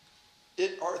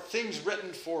are things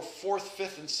written for 4th,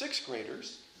 5th, and 6th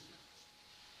graders,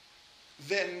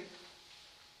 then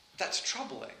that's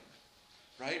troubling.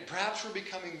 Right? Perhaps we're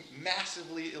becoming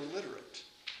massively illiterate.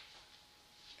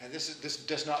 And this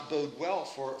does not bode well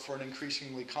for an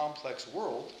increasingly complex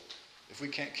world if we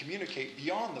can't communicate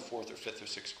beyond the 4th or 5th or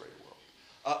 6th grade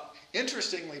world.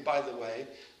 Interestingly, by the way,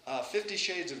 50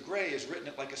 Shades of Grey is written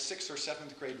at like a 6th or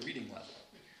 7th grade reading level.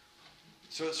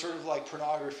 So it's sort of like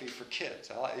pornography for kids.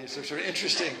 It's a sort of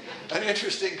an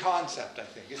interesting concept, I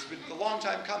think. It's been a long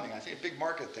time coming. I think a big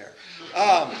market there.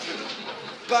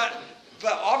 But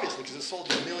obviously, because it's sold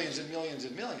to millions and millions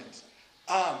and millions.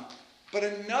 But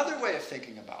another way of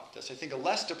thinking about this, I think a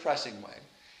less depressing way,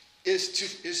 is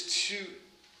to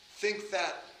think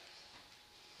that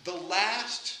the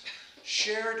last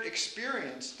shared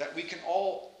experience that we can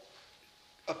all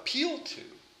appeal to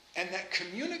and that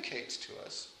communicates to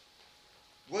us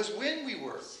was when we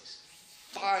were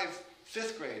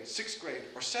 5th grade, 6th grade,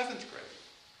 or 7th grade.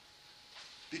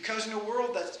 Because in a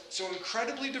world that's so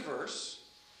incredibly diverse,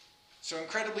 so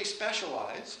incredibly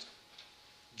specialized,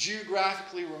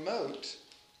 geographically remote,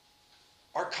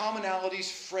 our commonalities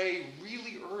fray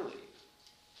really early.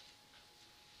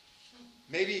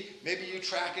 Maybe you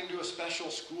track into a special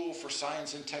school for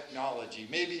science and technology.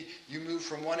 Maybe you move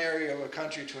from one area of a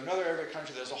country to another area of a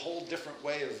country. There's a whole different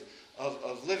way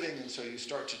of living, and so you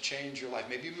start to change your life.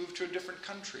 Maybe you move to a different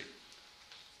country.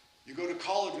 You go to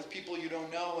college with people you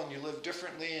don't know, and you live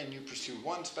differently, and you pursue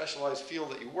one specialized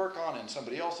field that you work on, and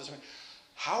somebody else doesn't.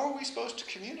 How are we supposed to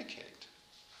communicate?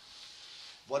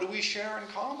 What do we share in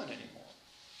common anymore?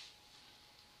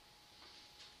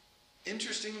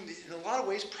 Interesting, in a lot of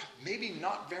ways, maybe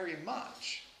not very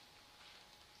much.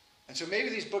 And so maybe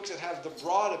these books that have the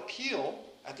broad appeal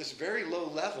at this very low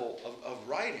level of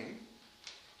writing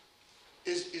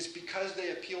is because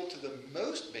they appeal to the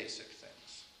most basic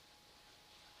things,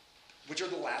 which are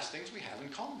the last things we have in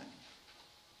common.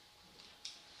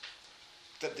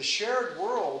 That the shared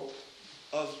world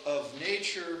of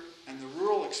nature and the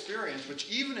rural experience, which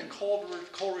even in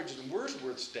Coleridge and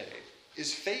Wordsworth's day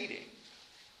is fading.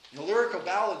 The lyrical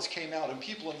ballads came out and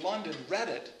people in London read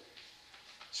it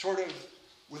sort of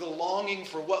with a longing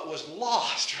for what was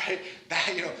lost, right?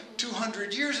 Back,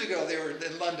 200 years ago they were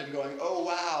in London going, oh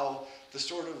wow, the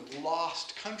sort of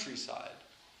lost countryside.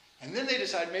 And then they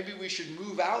decided maybe we should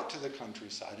move out to the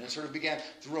countryside. And it sort of began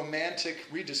the romantic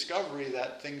rediscovery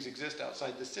that things exist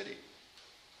outside the city.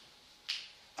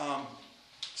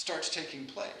 Starts taking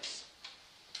place.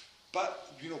 But,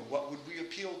 what would we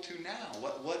appeal to now?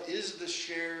 What is the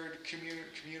shared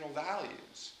communal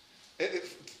values?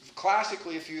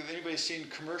 Classically, if anybody's seen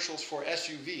commercials for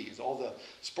SUVs, all the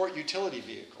sport utility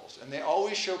vehicles, and they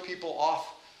always show people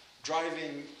off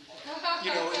driving,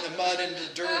 in the mud and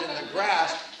the dirt and the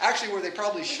grass, actually where they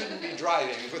probably shouldn't be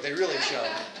driving is what they really show.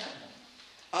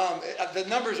 The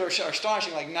numbers are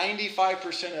astonishing, like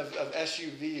 95% of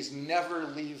SUVs never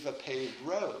leave a paved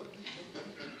road.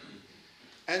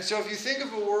 And so if you think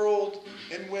of a world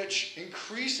in which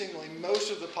increasingly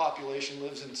most of the population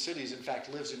lives in cities, in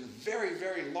fact lives in very,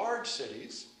 very large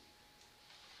cities,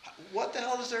 what the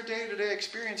hell does their day-to-day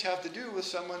experience have to do with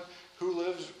someone who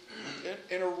lives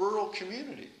in a rural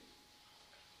community?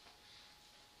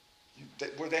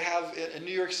 Where they have, in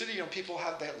New York City, people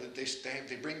have,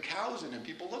 they bring cows in and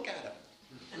people look at them.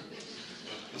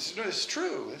 This is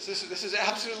true. This is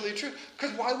absolutely true.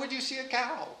 Because why would you see a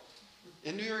cow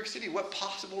in New York City? What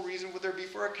possible reason would there be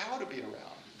for a cow to be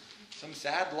around? Some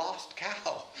sad lost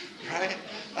cow, right?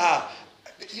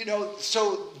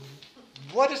 So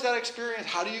what is that experience?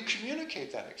 How do you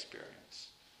communicate that experience?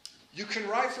 You can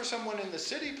write for someone in the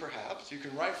city, perhaps. You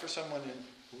can write for someone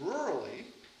in rurally.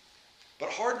 But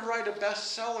hard to write a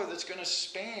bestseller that's going to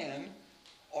span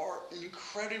our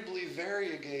incredibly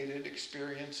variegated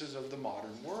experiences of the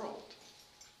modern world.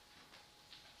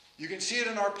 You can see it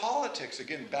in our politics,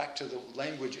 again, back to the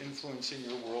language influencing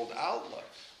your world outlook,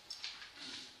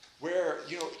 where,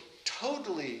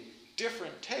 totally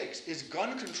different takes. Is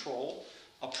gun control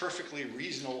a perfectly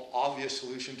reasonable, obvious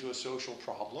solution to a social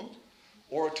problem,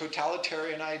 or a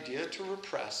totalitarian idea to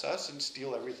repress us and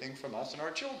steal everything from us and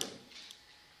our children?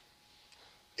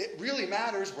 It really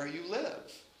matters where you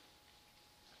live.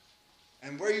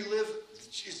 And where you live,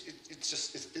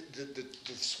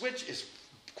 the switch is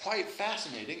quite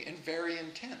fascinating and very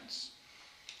intense.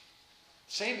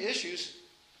 Same issues,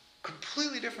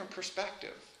 completely different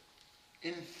perspective.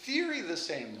 In theory, the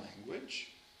same language.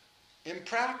 In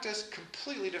practice,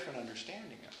 completely different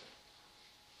understanding of it.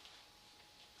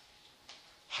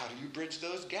 How do you bridge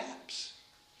those gaps?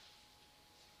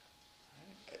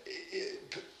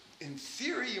 In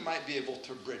theory, you might be able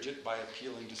to bridge it by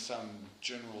appealing to some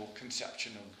general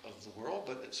conception of the world,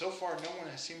 but so far no one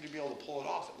has seemed to be able to pull it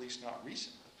off, at least not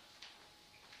recently.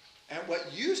 And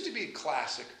what used to be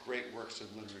classic great works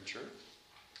of literature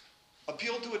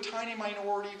appealed to a tiny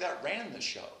minority that ran the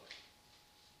show.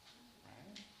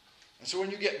 Right? And so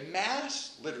when you get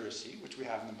mass literacy, which we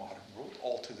have in the modern world,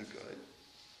 all to the good,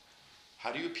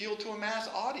 how do you appeal to a mass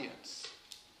audience?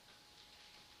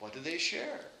 What do they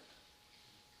share?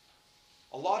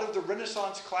 A lot of the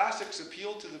Renaissance classics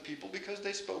appealed to the people because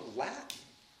they spoke Latin,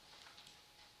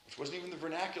 which wasn't even the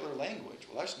vernacular language.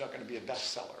 Well, that's not going to be a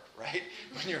bestseller, right?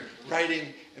 When you're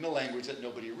writing in a language that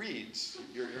nobody reads,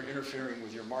 you're interfering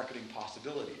with your marketing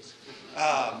possibilities.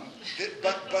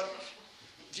 But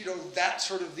that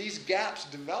sort of, these gaps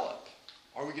develop.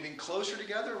 Are we getting closer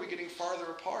together? Or are we getting farther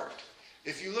apart?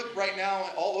 If you look right now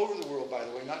all over the world, by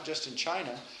the way, not just in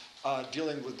China,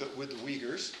 dealing with the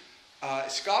Uyghurs,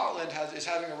 Scotland is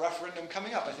having a referendum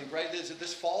coming up, I think, right? Is it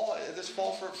this fall? This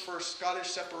fall for Scottish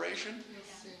separation?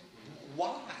 Yes.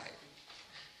 Why?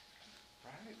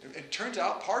 Right? It turns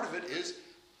out part of it is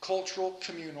cultural,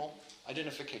 communal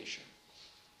identification.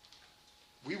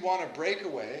 We want to break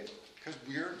away because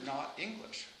we're not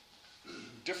English.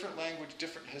 Different language,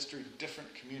 different history,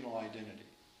 different communal identity.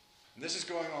 And this is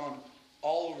going on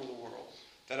all over the world.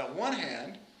 That on one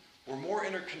hand, we're more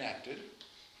interconnected.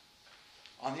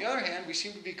 On the other hand, we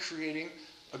seem to be creating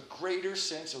a greater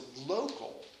sense of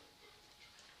local,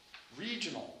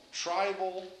 regional,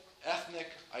 tribal, ethnic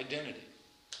identity.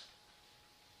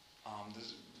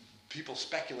 People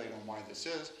speculate on why this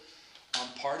is.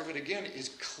 Part of it, again, is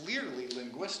clearly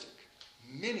linguistic.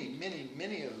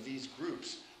 Many of these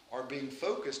groups are being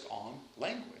focused on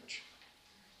language.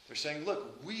 They're saying,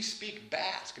 look, we speak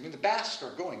Basque. I mean, the Basques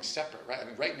are going separate, right? I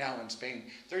mean, right now in Spain,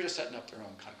 they're just setting up their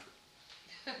own country.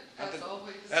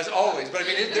 As always, but I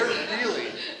mean, they're really,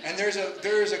 and there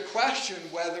is a question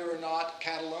whether or not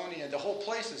Catalonia, the whole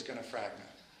place is going to fragment,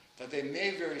 that they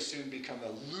may very soon become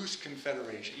a loose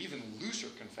confederation, even looser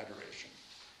confederation,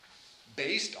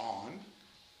 based on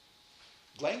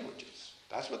languages.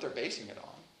 That's what they're basing it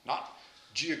on, not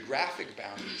geographic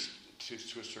boundaries to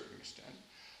a certain extent.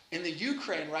 In the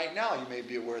Ukraine right now, you may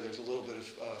be aware there's a little bit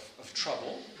of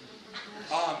trouble.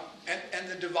 And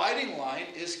the dividing line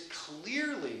is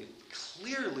clearly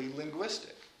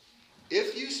linguistic.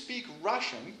 If you speak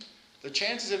Russian, the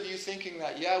chances of you thinking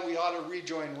that, yeah, we ought to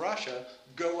rejoin Russia,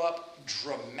 go up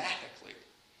dramatically.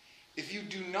 If you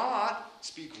do not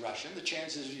speak Russian, the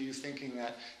chances of you thinking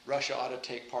that Russia ought to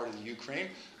take part of the Ukraine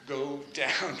go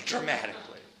down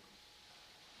dramatically.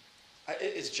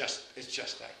 It's just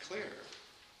that clear.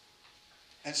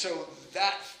 And so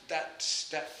that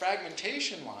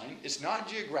fragmentation line is not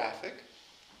geographic,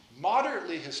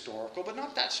 moderately historical, but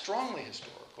not that strongly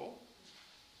historical,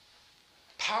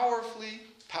 powerfully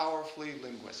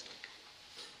linguistic.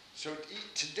 So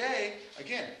today,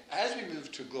 again, as we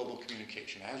move to global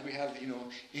communication, as we have,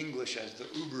 English as the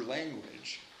uber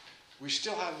language, we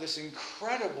still have this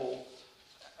incredible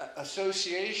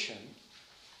association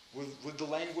with the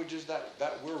languages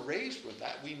that we're raised with,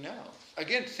 that we know.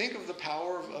 Again, think of the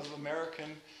power of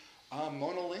American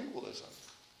monolingualism.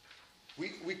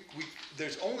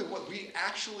 There's only what we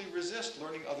actually resist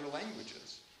learning other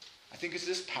languages. I think it's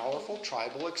this powerful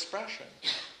tribal expression.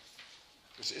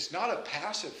 It's not a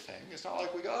passive thing. It's not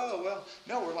like we go, oh, well,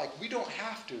 no, we're like, we don't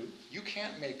have to. You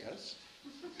can't make us.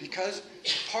 Because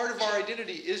part of our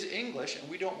identity is English, and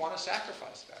we don't want to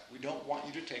sacrifice that. We don't want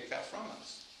you to take that from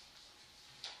us.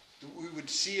 We would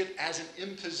see it as an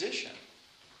imposition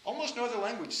Almost no other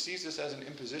language sees this as an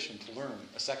imposition to learn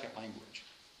a second language.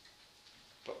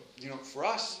 But, for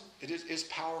us, it is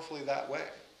powerfully that way.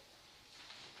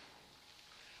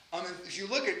 If you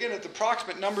look again at the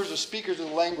approximate numbers of speakers of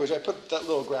the language, I put that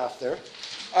little graph there.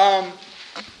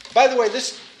 By the way,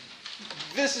 this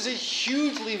is a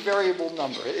hugely variable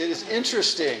number. It is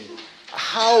interesting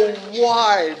how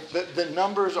wide the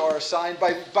numbers are assigned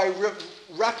by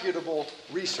reputable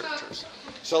researchers.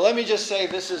 So let me just say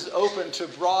this is open to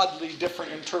broadly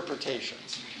different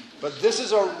interpretations. But this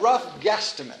is a rough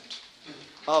guesstimate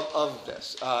of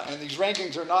this. And these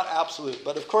rankings are not absolute.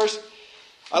 But of course,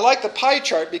 I like the pie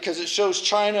chart because it shows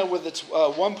China with its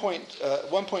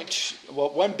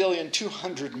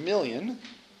 1,200,000,000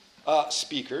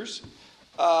 speakers.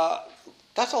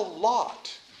 That's a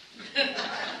lot.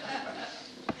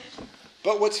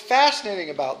 But what's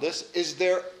fascinating about this is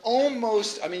they're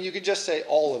almost, you could just say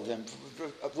all of them,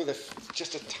 with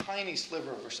just a tiny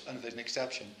sliver of an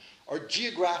exception, are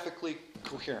geographically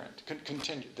coherent,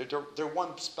 continued. They're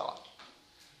one spot.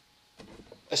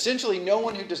 Essentially, no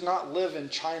one who does not live in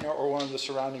China or one of the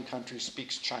surrounding countries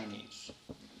speaks Chinese.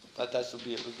 That would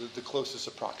be the closest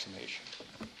approximation.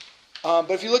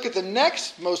 But if you look at the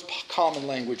next most common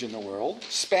language in the world,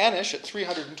 Spanish at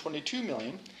 322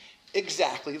 million,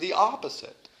 exactly the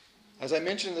opposite. As I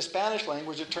mentioned in the Spanish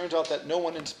language, it turns out that no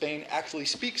one in Spain actually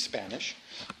speaks Spanish.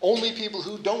 Only people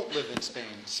who don't live in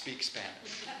Spain speak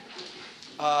Spanish.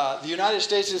 The United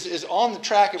States is on the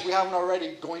track, if we haven't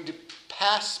already, going to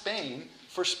pass Spain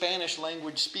for Spanish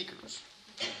language speakers.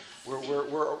 We're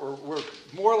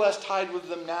more or less tied with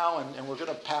them now, and we're going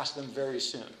to pass them very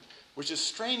soon, which is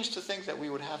strange to think that we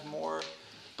would have more.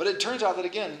 But it turns out that,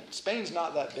 again, Spain's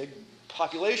not that big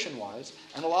population-wise,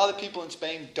 and a lot of the people in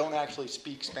Spain don't actually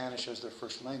speak Spanish as their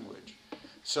first language.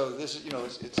 So this is,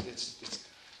 it's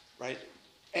right,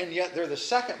 and yet they're the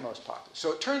second most popular.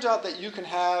 So it turns out that you can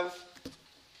have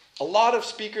a lot of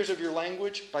speakers of your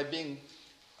language by being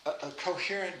a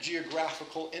coherent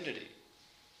geographical entity,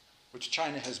 which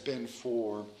China has been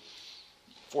for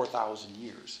 4,000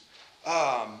 years.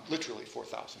 Literally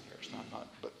 4,000 years, not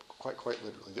but quite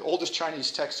literally. The oldest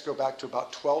Chinese texts go back to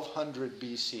about 1200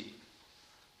 BC.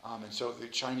 And so the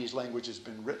Chinese language has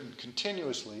been written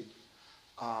continuously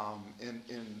in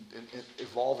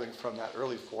evolving from that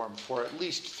early form for at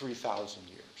least 3,000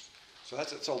 years. So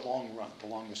it's a long run, the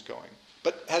longest going,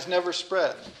 but has never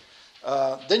spread.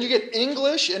 Then you get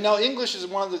English, and now English is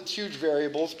one of the huge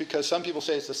variables because some people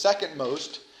say it's the second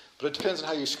most, but it depends on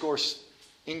how you score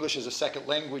English as a second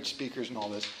language speakers and all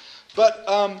this. But,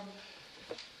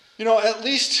 at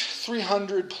least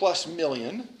 300 plus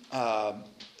million.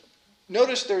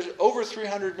 Notice there's over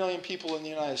 300 million people in the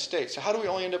United States. So how do we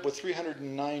only end up with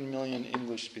 309 million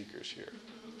English speakers here?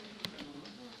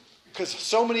 Because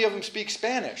so many of them speak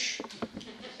Spanish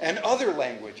and other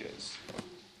languages.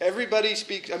 Everybody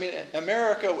speaks,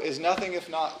 America is nothing if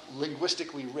not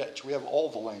linguistically rich. We have all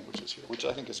the languages here, which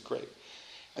I think is great.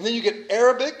 And then you get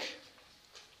Arabic.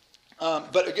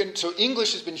 But again, so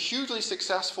English has been hugely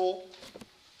successful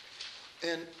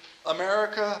in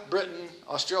America, Britain,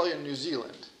 Australia, and New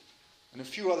Zealand, and a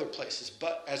few other places.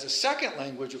 But as a second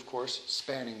language, of course,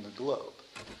 spanning the globe.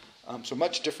 So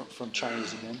much different from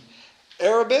Chinese again.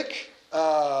 Arabic,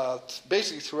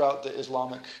 basically throughout the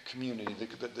Islamic community,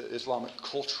 the Islamic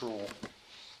cultural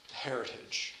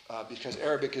heritage, because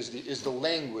Arabic is the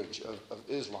language of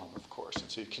Islam, of course, and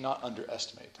so you cannot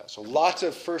underestimate that. So lots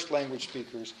of first language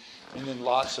speakers, and then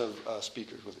lots of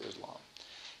speakers with Islam.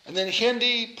 And then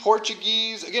Hindi,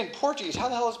 Portuguese. Again, Portuguese. How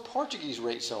the hell is Portuguese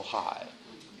rate so high?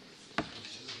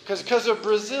 Because of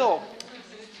Brazil.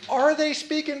 Are they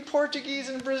speaking Portuguese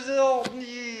in Brazil?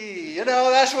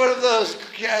 That's one of those.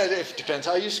 Yeah, it depends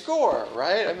how you score,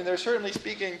 right? They're certainly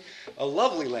speaking a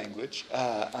lovely language,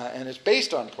 and it's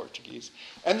based on Portuguese.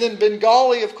 And then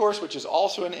Bengali, of course, which is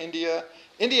also in India.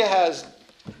 India has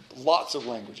lots of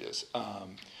languages.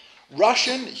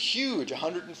 Russian, huge,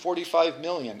 145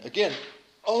 million. Again,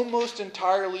 almost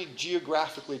entirely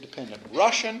geographically dependent.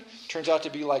 Russian turns out to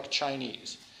be like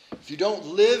Chinese. If you don't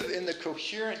live in the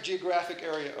coherent geographic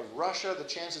area of Russia, the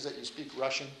chances that you speak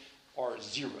Russian are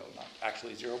zero. Not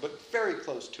actually zero, but very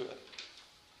close to it.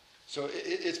 So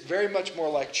it's very much more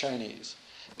like Chinese.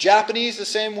 Japanese, the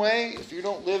same way. If you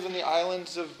don't live in the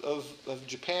islands of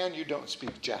Japan, you don't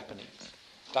speak Japanese.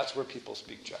 That's where people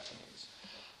speak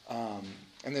Japanese.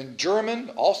 And then German,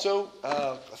 also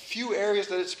a few areas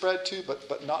that it's spread to,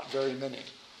 but not very many.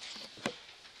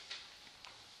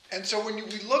 And so when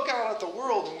we look out at the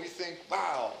world and we think,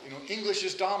 wow, English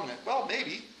is dominant. Well,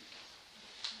 maybe.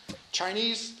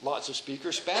 Chinese, lots of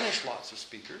speakers. Spanish, lots of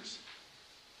speakers.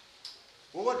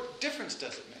 Well, what difference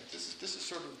does it make? This is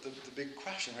sort of the big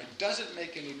question, right? Does it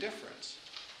make any difference?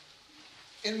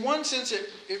 In one sense,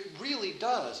 it really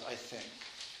does, I think.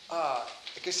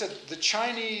 Like I said, the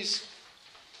Chinese,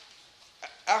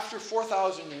 after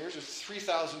 4,000 years or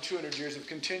 3,200 years of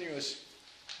continuous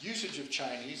usage of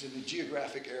Chinese in the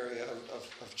geographic area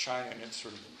of China and its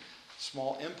sort of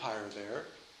small empire there,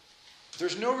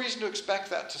 there's no reason to expect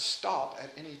that to stop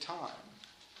at any time.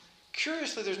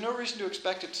 Curiously, there's no reason to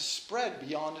expect it to spread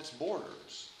beyond its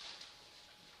borders,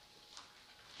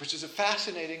 which is a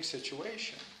fascinating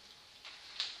situation.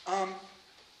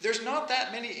 There's not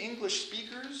that many English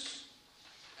speakers,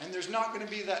 and there's not going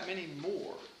to be that many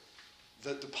more.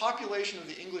 The population of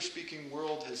the English-speaking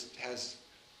world has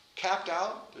capped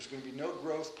out. There's going to be no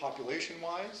growth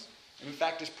population-wise, and in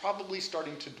fact, it's probably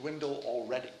starting to dwindle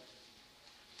already.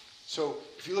 So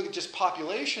if you look at just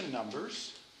population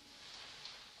numbers,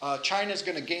 China's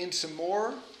going to gain some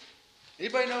more.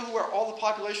 Anybody know where all the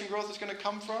population growth is going to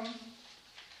come from?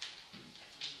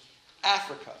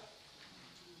 Africa.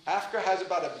 Africa has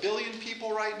about 1 billion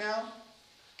people right now,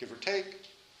 give or take.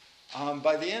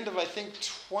 By the end of, I think,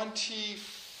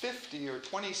 2050 or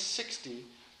 2060,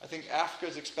 I think Africa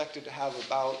is expected to have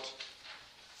about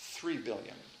 3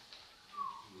 billion.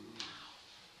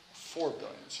 4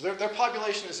 billion. So their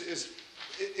population is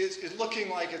looking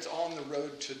like it's on the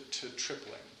road to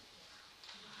tripling.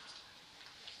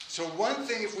 So one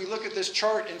thing, if we look at this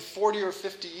chart in 40 or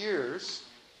 50 years,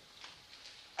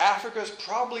 Africa is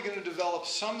probably going to develop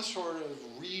some sort of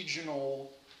regional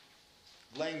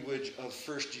language of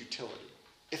first utility.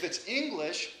 If it's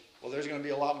English, well, there's going to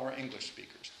be a lot more English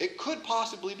speakers. It could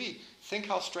possibly be. Think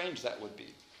how strange that would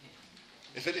be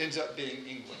if it ends up being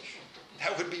English.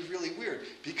 That would be really weird,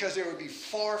 because there would be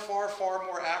far, far, far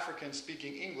more Africans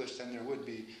speaking English than there would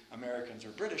be Americans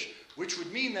or British, which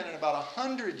would mean that in about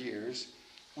 100 years,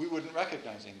 we wouldn't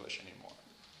recognize English anymore,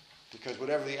 because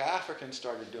whatever the Africans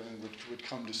started doing would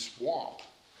come to swamp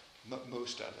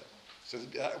most of it. So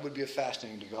that would be a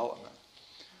fascinating development.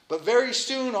 But very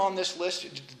soon on this list,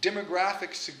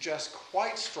 demographics suggest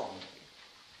quite strongly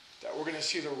that we're going to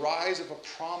see the rise of a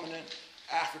prominent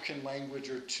African language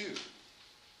or two,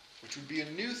 which would be a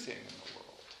new thing in the world.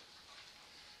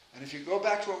 And if you go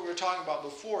back to what we were talking about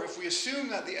before, if we assume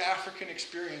that the African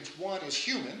experience, one, is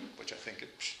human, which I think,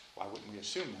 why wouldn't we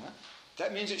assume that?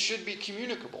 That means it should be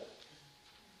communicable.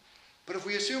 But if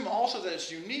we assume also that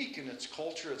it's unique in its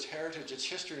culture, its heritage, its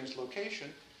history, and its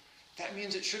location, that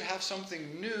means it should have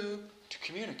something new to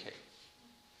communicate.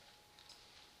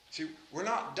 See, we're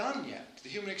not done yet. The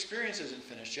human experience isn't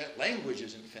finished yet. Language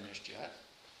isn't finished yet.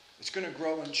 It's going to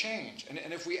grow and change.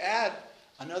 And if we add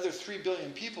another 3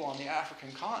 billion people on the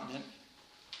African continent,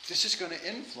 this is going to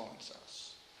influence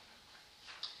us.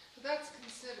 That's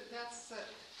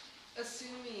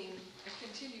assuming a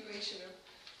continuation of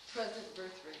present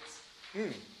birth rates.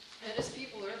 And as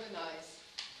people urbanize,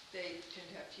 they tend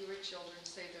to have fewer children,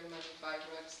 save their money, buy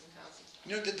rugs and houses.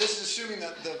 You know, this is assuming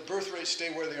that the birth rates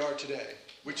stay where they are today,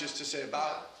 which is to say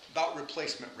about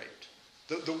replacement rate.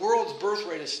 The world's birth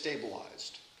rate is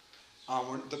stabilized.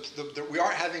 We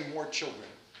aren't having more children.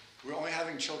 We're only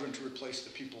having children to replace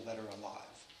the people that are alive.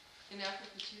 In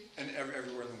Africa too? And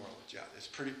everywhere in the world, yeah. It's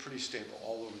pretty stable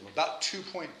all over the world. About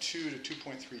 2.2 to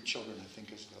 2.3 children, I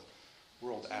think, is the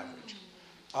world average.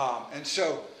 And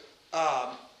so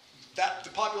the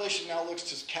population now looks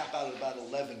to cap out at about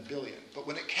 11 billion. But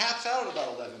when it caps out at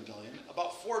about 11 billion,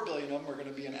 about 4 billion of them are going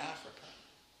to be in Africa.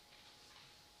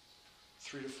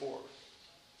 3 to 4.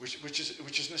 Which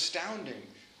is an astounding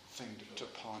thing to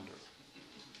ponder.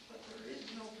 But there is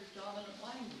no predominant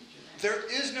language in Africa. There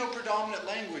is no predominant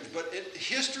language, but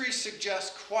history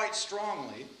suggests quite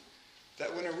strongly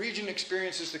that when a region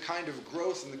experiences the kind of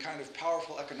growth and the kind of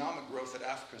powerful economic growth that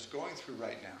Africa is going through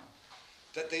right now,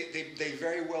 that they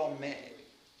very well may.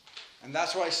 And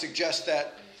that's why I suggest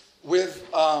that with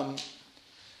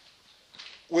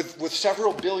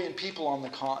several billion people on the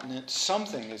continent,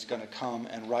 something is going to come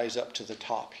and rise up to the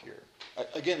top here.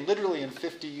 Again, literally in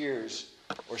 50 years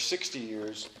or 60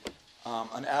 years,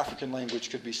 an African language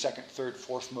could be second, third,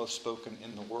 fourth most spoken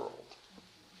in the world.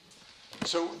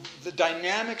 So the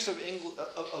dynamics of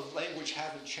language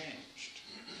haven't changed.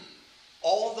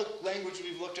 All the language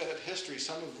we've looked at in history,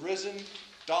 some have risen,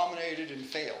 dominated, and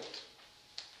failed.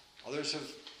 Others have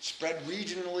spread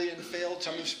regionally and failed.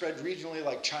 Some have spread regionally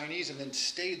like Chinese and then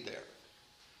stayed there.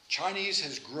 Chinese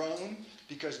has grown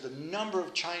because the number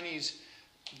of Chinese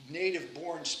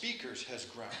native-born speakers has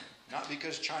grown, not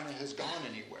because China has gone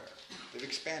anywhere. They've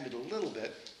expanded a little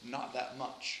bit, not that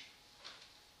much.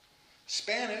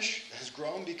 Spanish has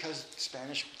grown because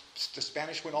the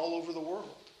Spanish went all over the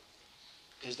world.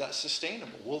 is that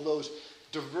sustainable? Will those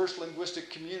diverse linguistic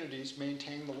communities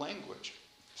maintain the language?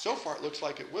 So far, it looks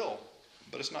like it will,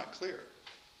 but it's not clear.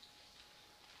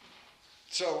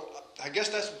 So I guess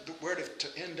that's where to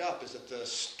end up, is that the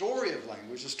story of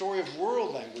language, the story of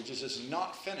world languages, is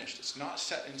not finished. It's not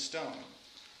set in stone.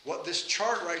 What this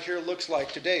chart right here looks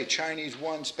like today, Chinese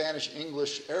 1, Spanish,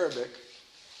 English, Arabic,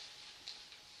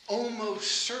 almost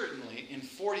certainly in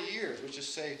 40 years, which is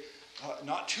say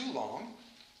not too long,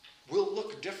 will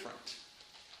look different.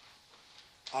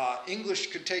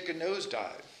 English could take a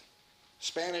nosedive.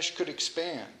 Spanish could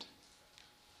expand.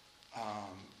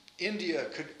 India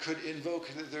could invoke,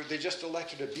 they just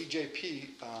elected a BJP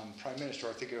prime minister,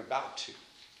 I think they're about to.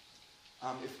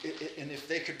 And if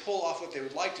they could pull off what they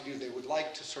would like to do, they would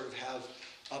like to sort of have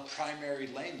a primary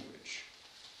language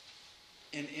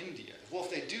in India. Well, if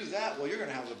they do that, well, you're going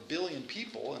to have 1 billion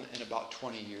people in about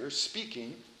 20 years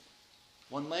speaking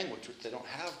one language, which they don't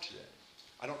have today.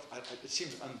 It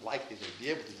seems unlikely they'd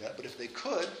be able to do that, but if they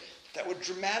could, that would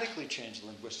dramatically change the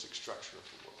linguistic structure of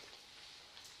the world.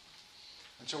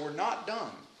 And so we're not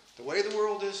done. The way the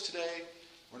world is today,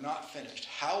 we're not finished.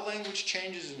 How language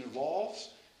changes and evolves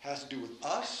has to do with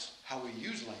us, how we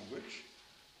use language,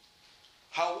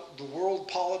 how the world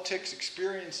politics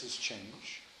experiences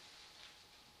change,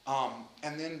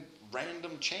 and then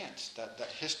random chance that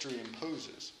history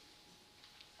imposes.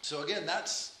 So again,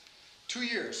 that's 2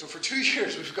 years. So for 2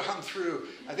 years, we've gone through,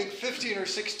 I think, 15 or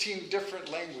 16 different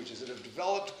languages that have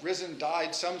developed, risen,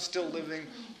 died, some still living,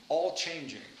 all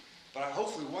changing. But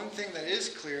hopefully one thing that is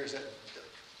clear is that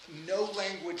no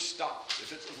language stops.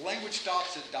 If language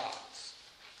stops, it dies.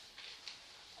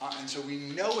 And so we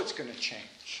know it's going to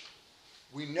change.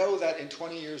 We know that in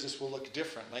 20 years this will look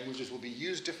different. Languages will be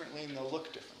used differently and they'll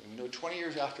look differently. We know 20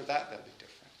 years after that, they'll be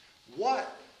different.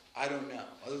 What? I don't know.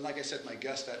 Other than, like I said, my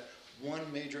guess that one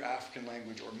major African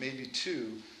language, or maybe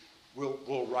two,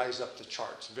 will rise up the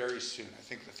charts very soon. I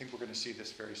think we're going to see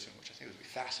this very soon, which I think will be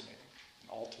fascinating and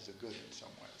all to the good in some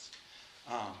ways.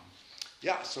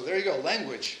 So there you go,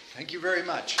 language. Thank you very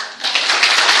much.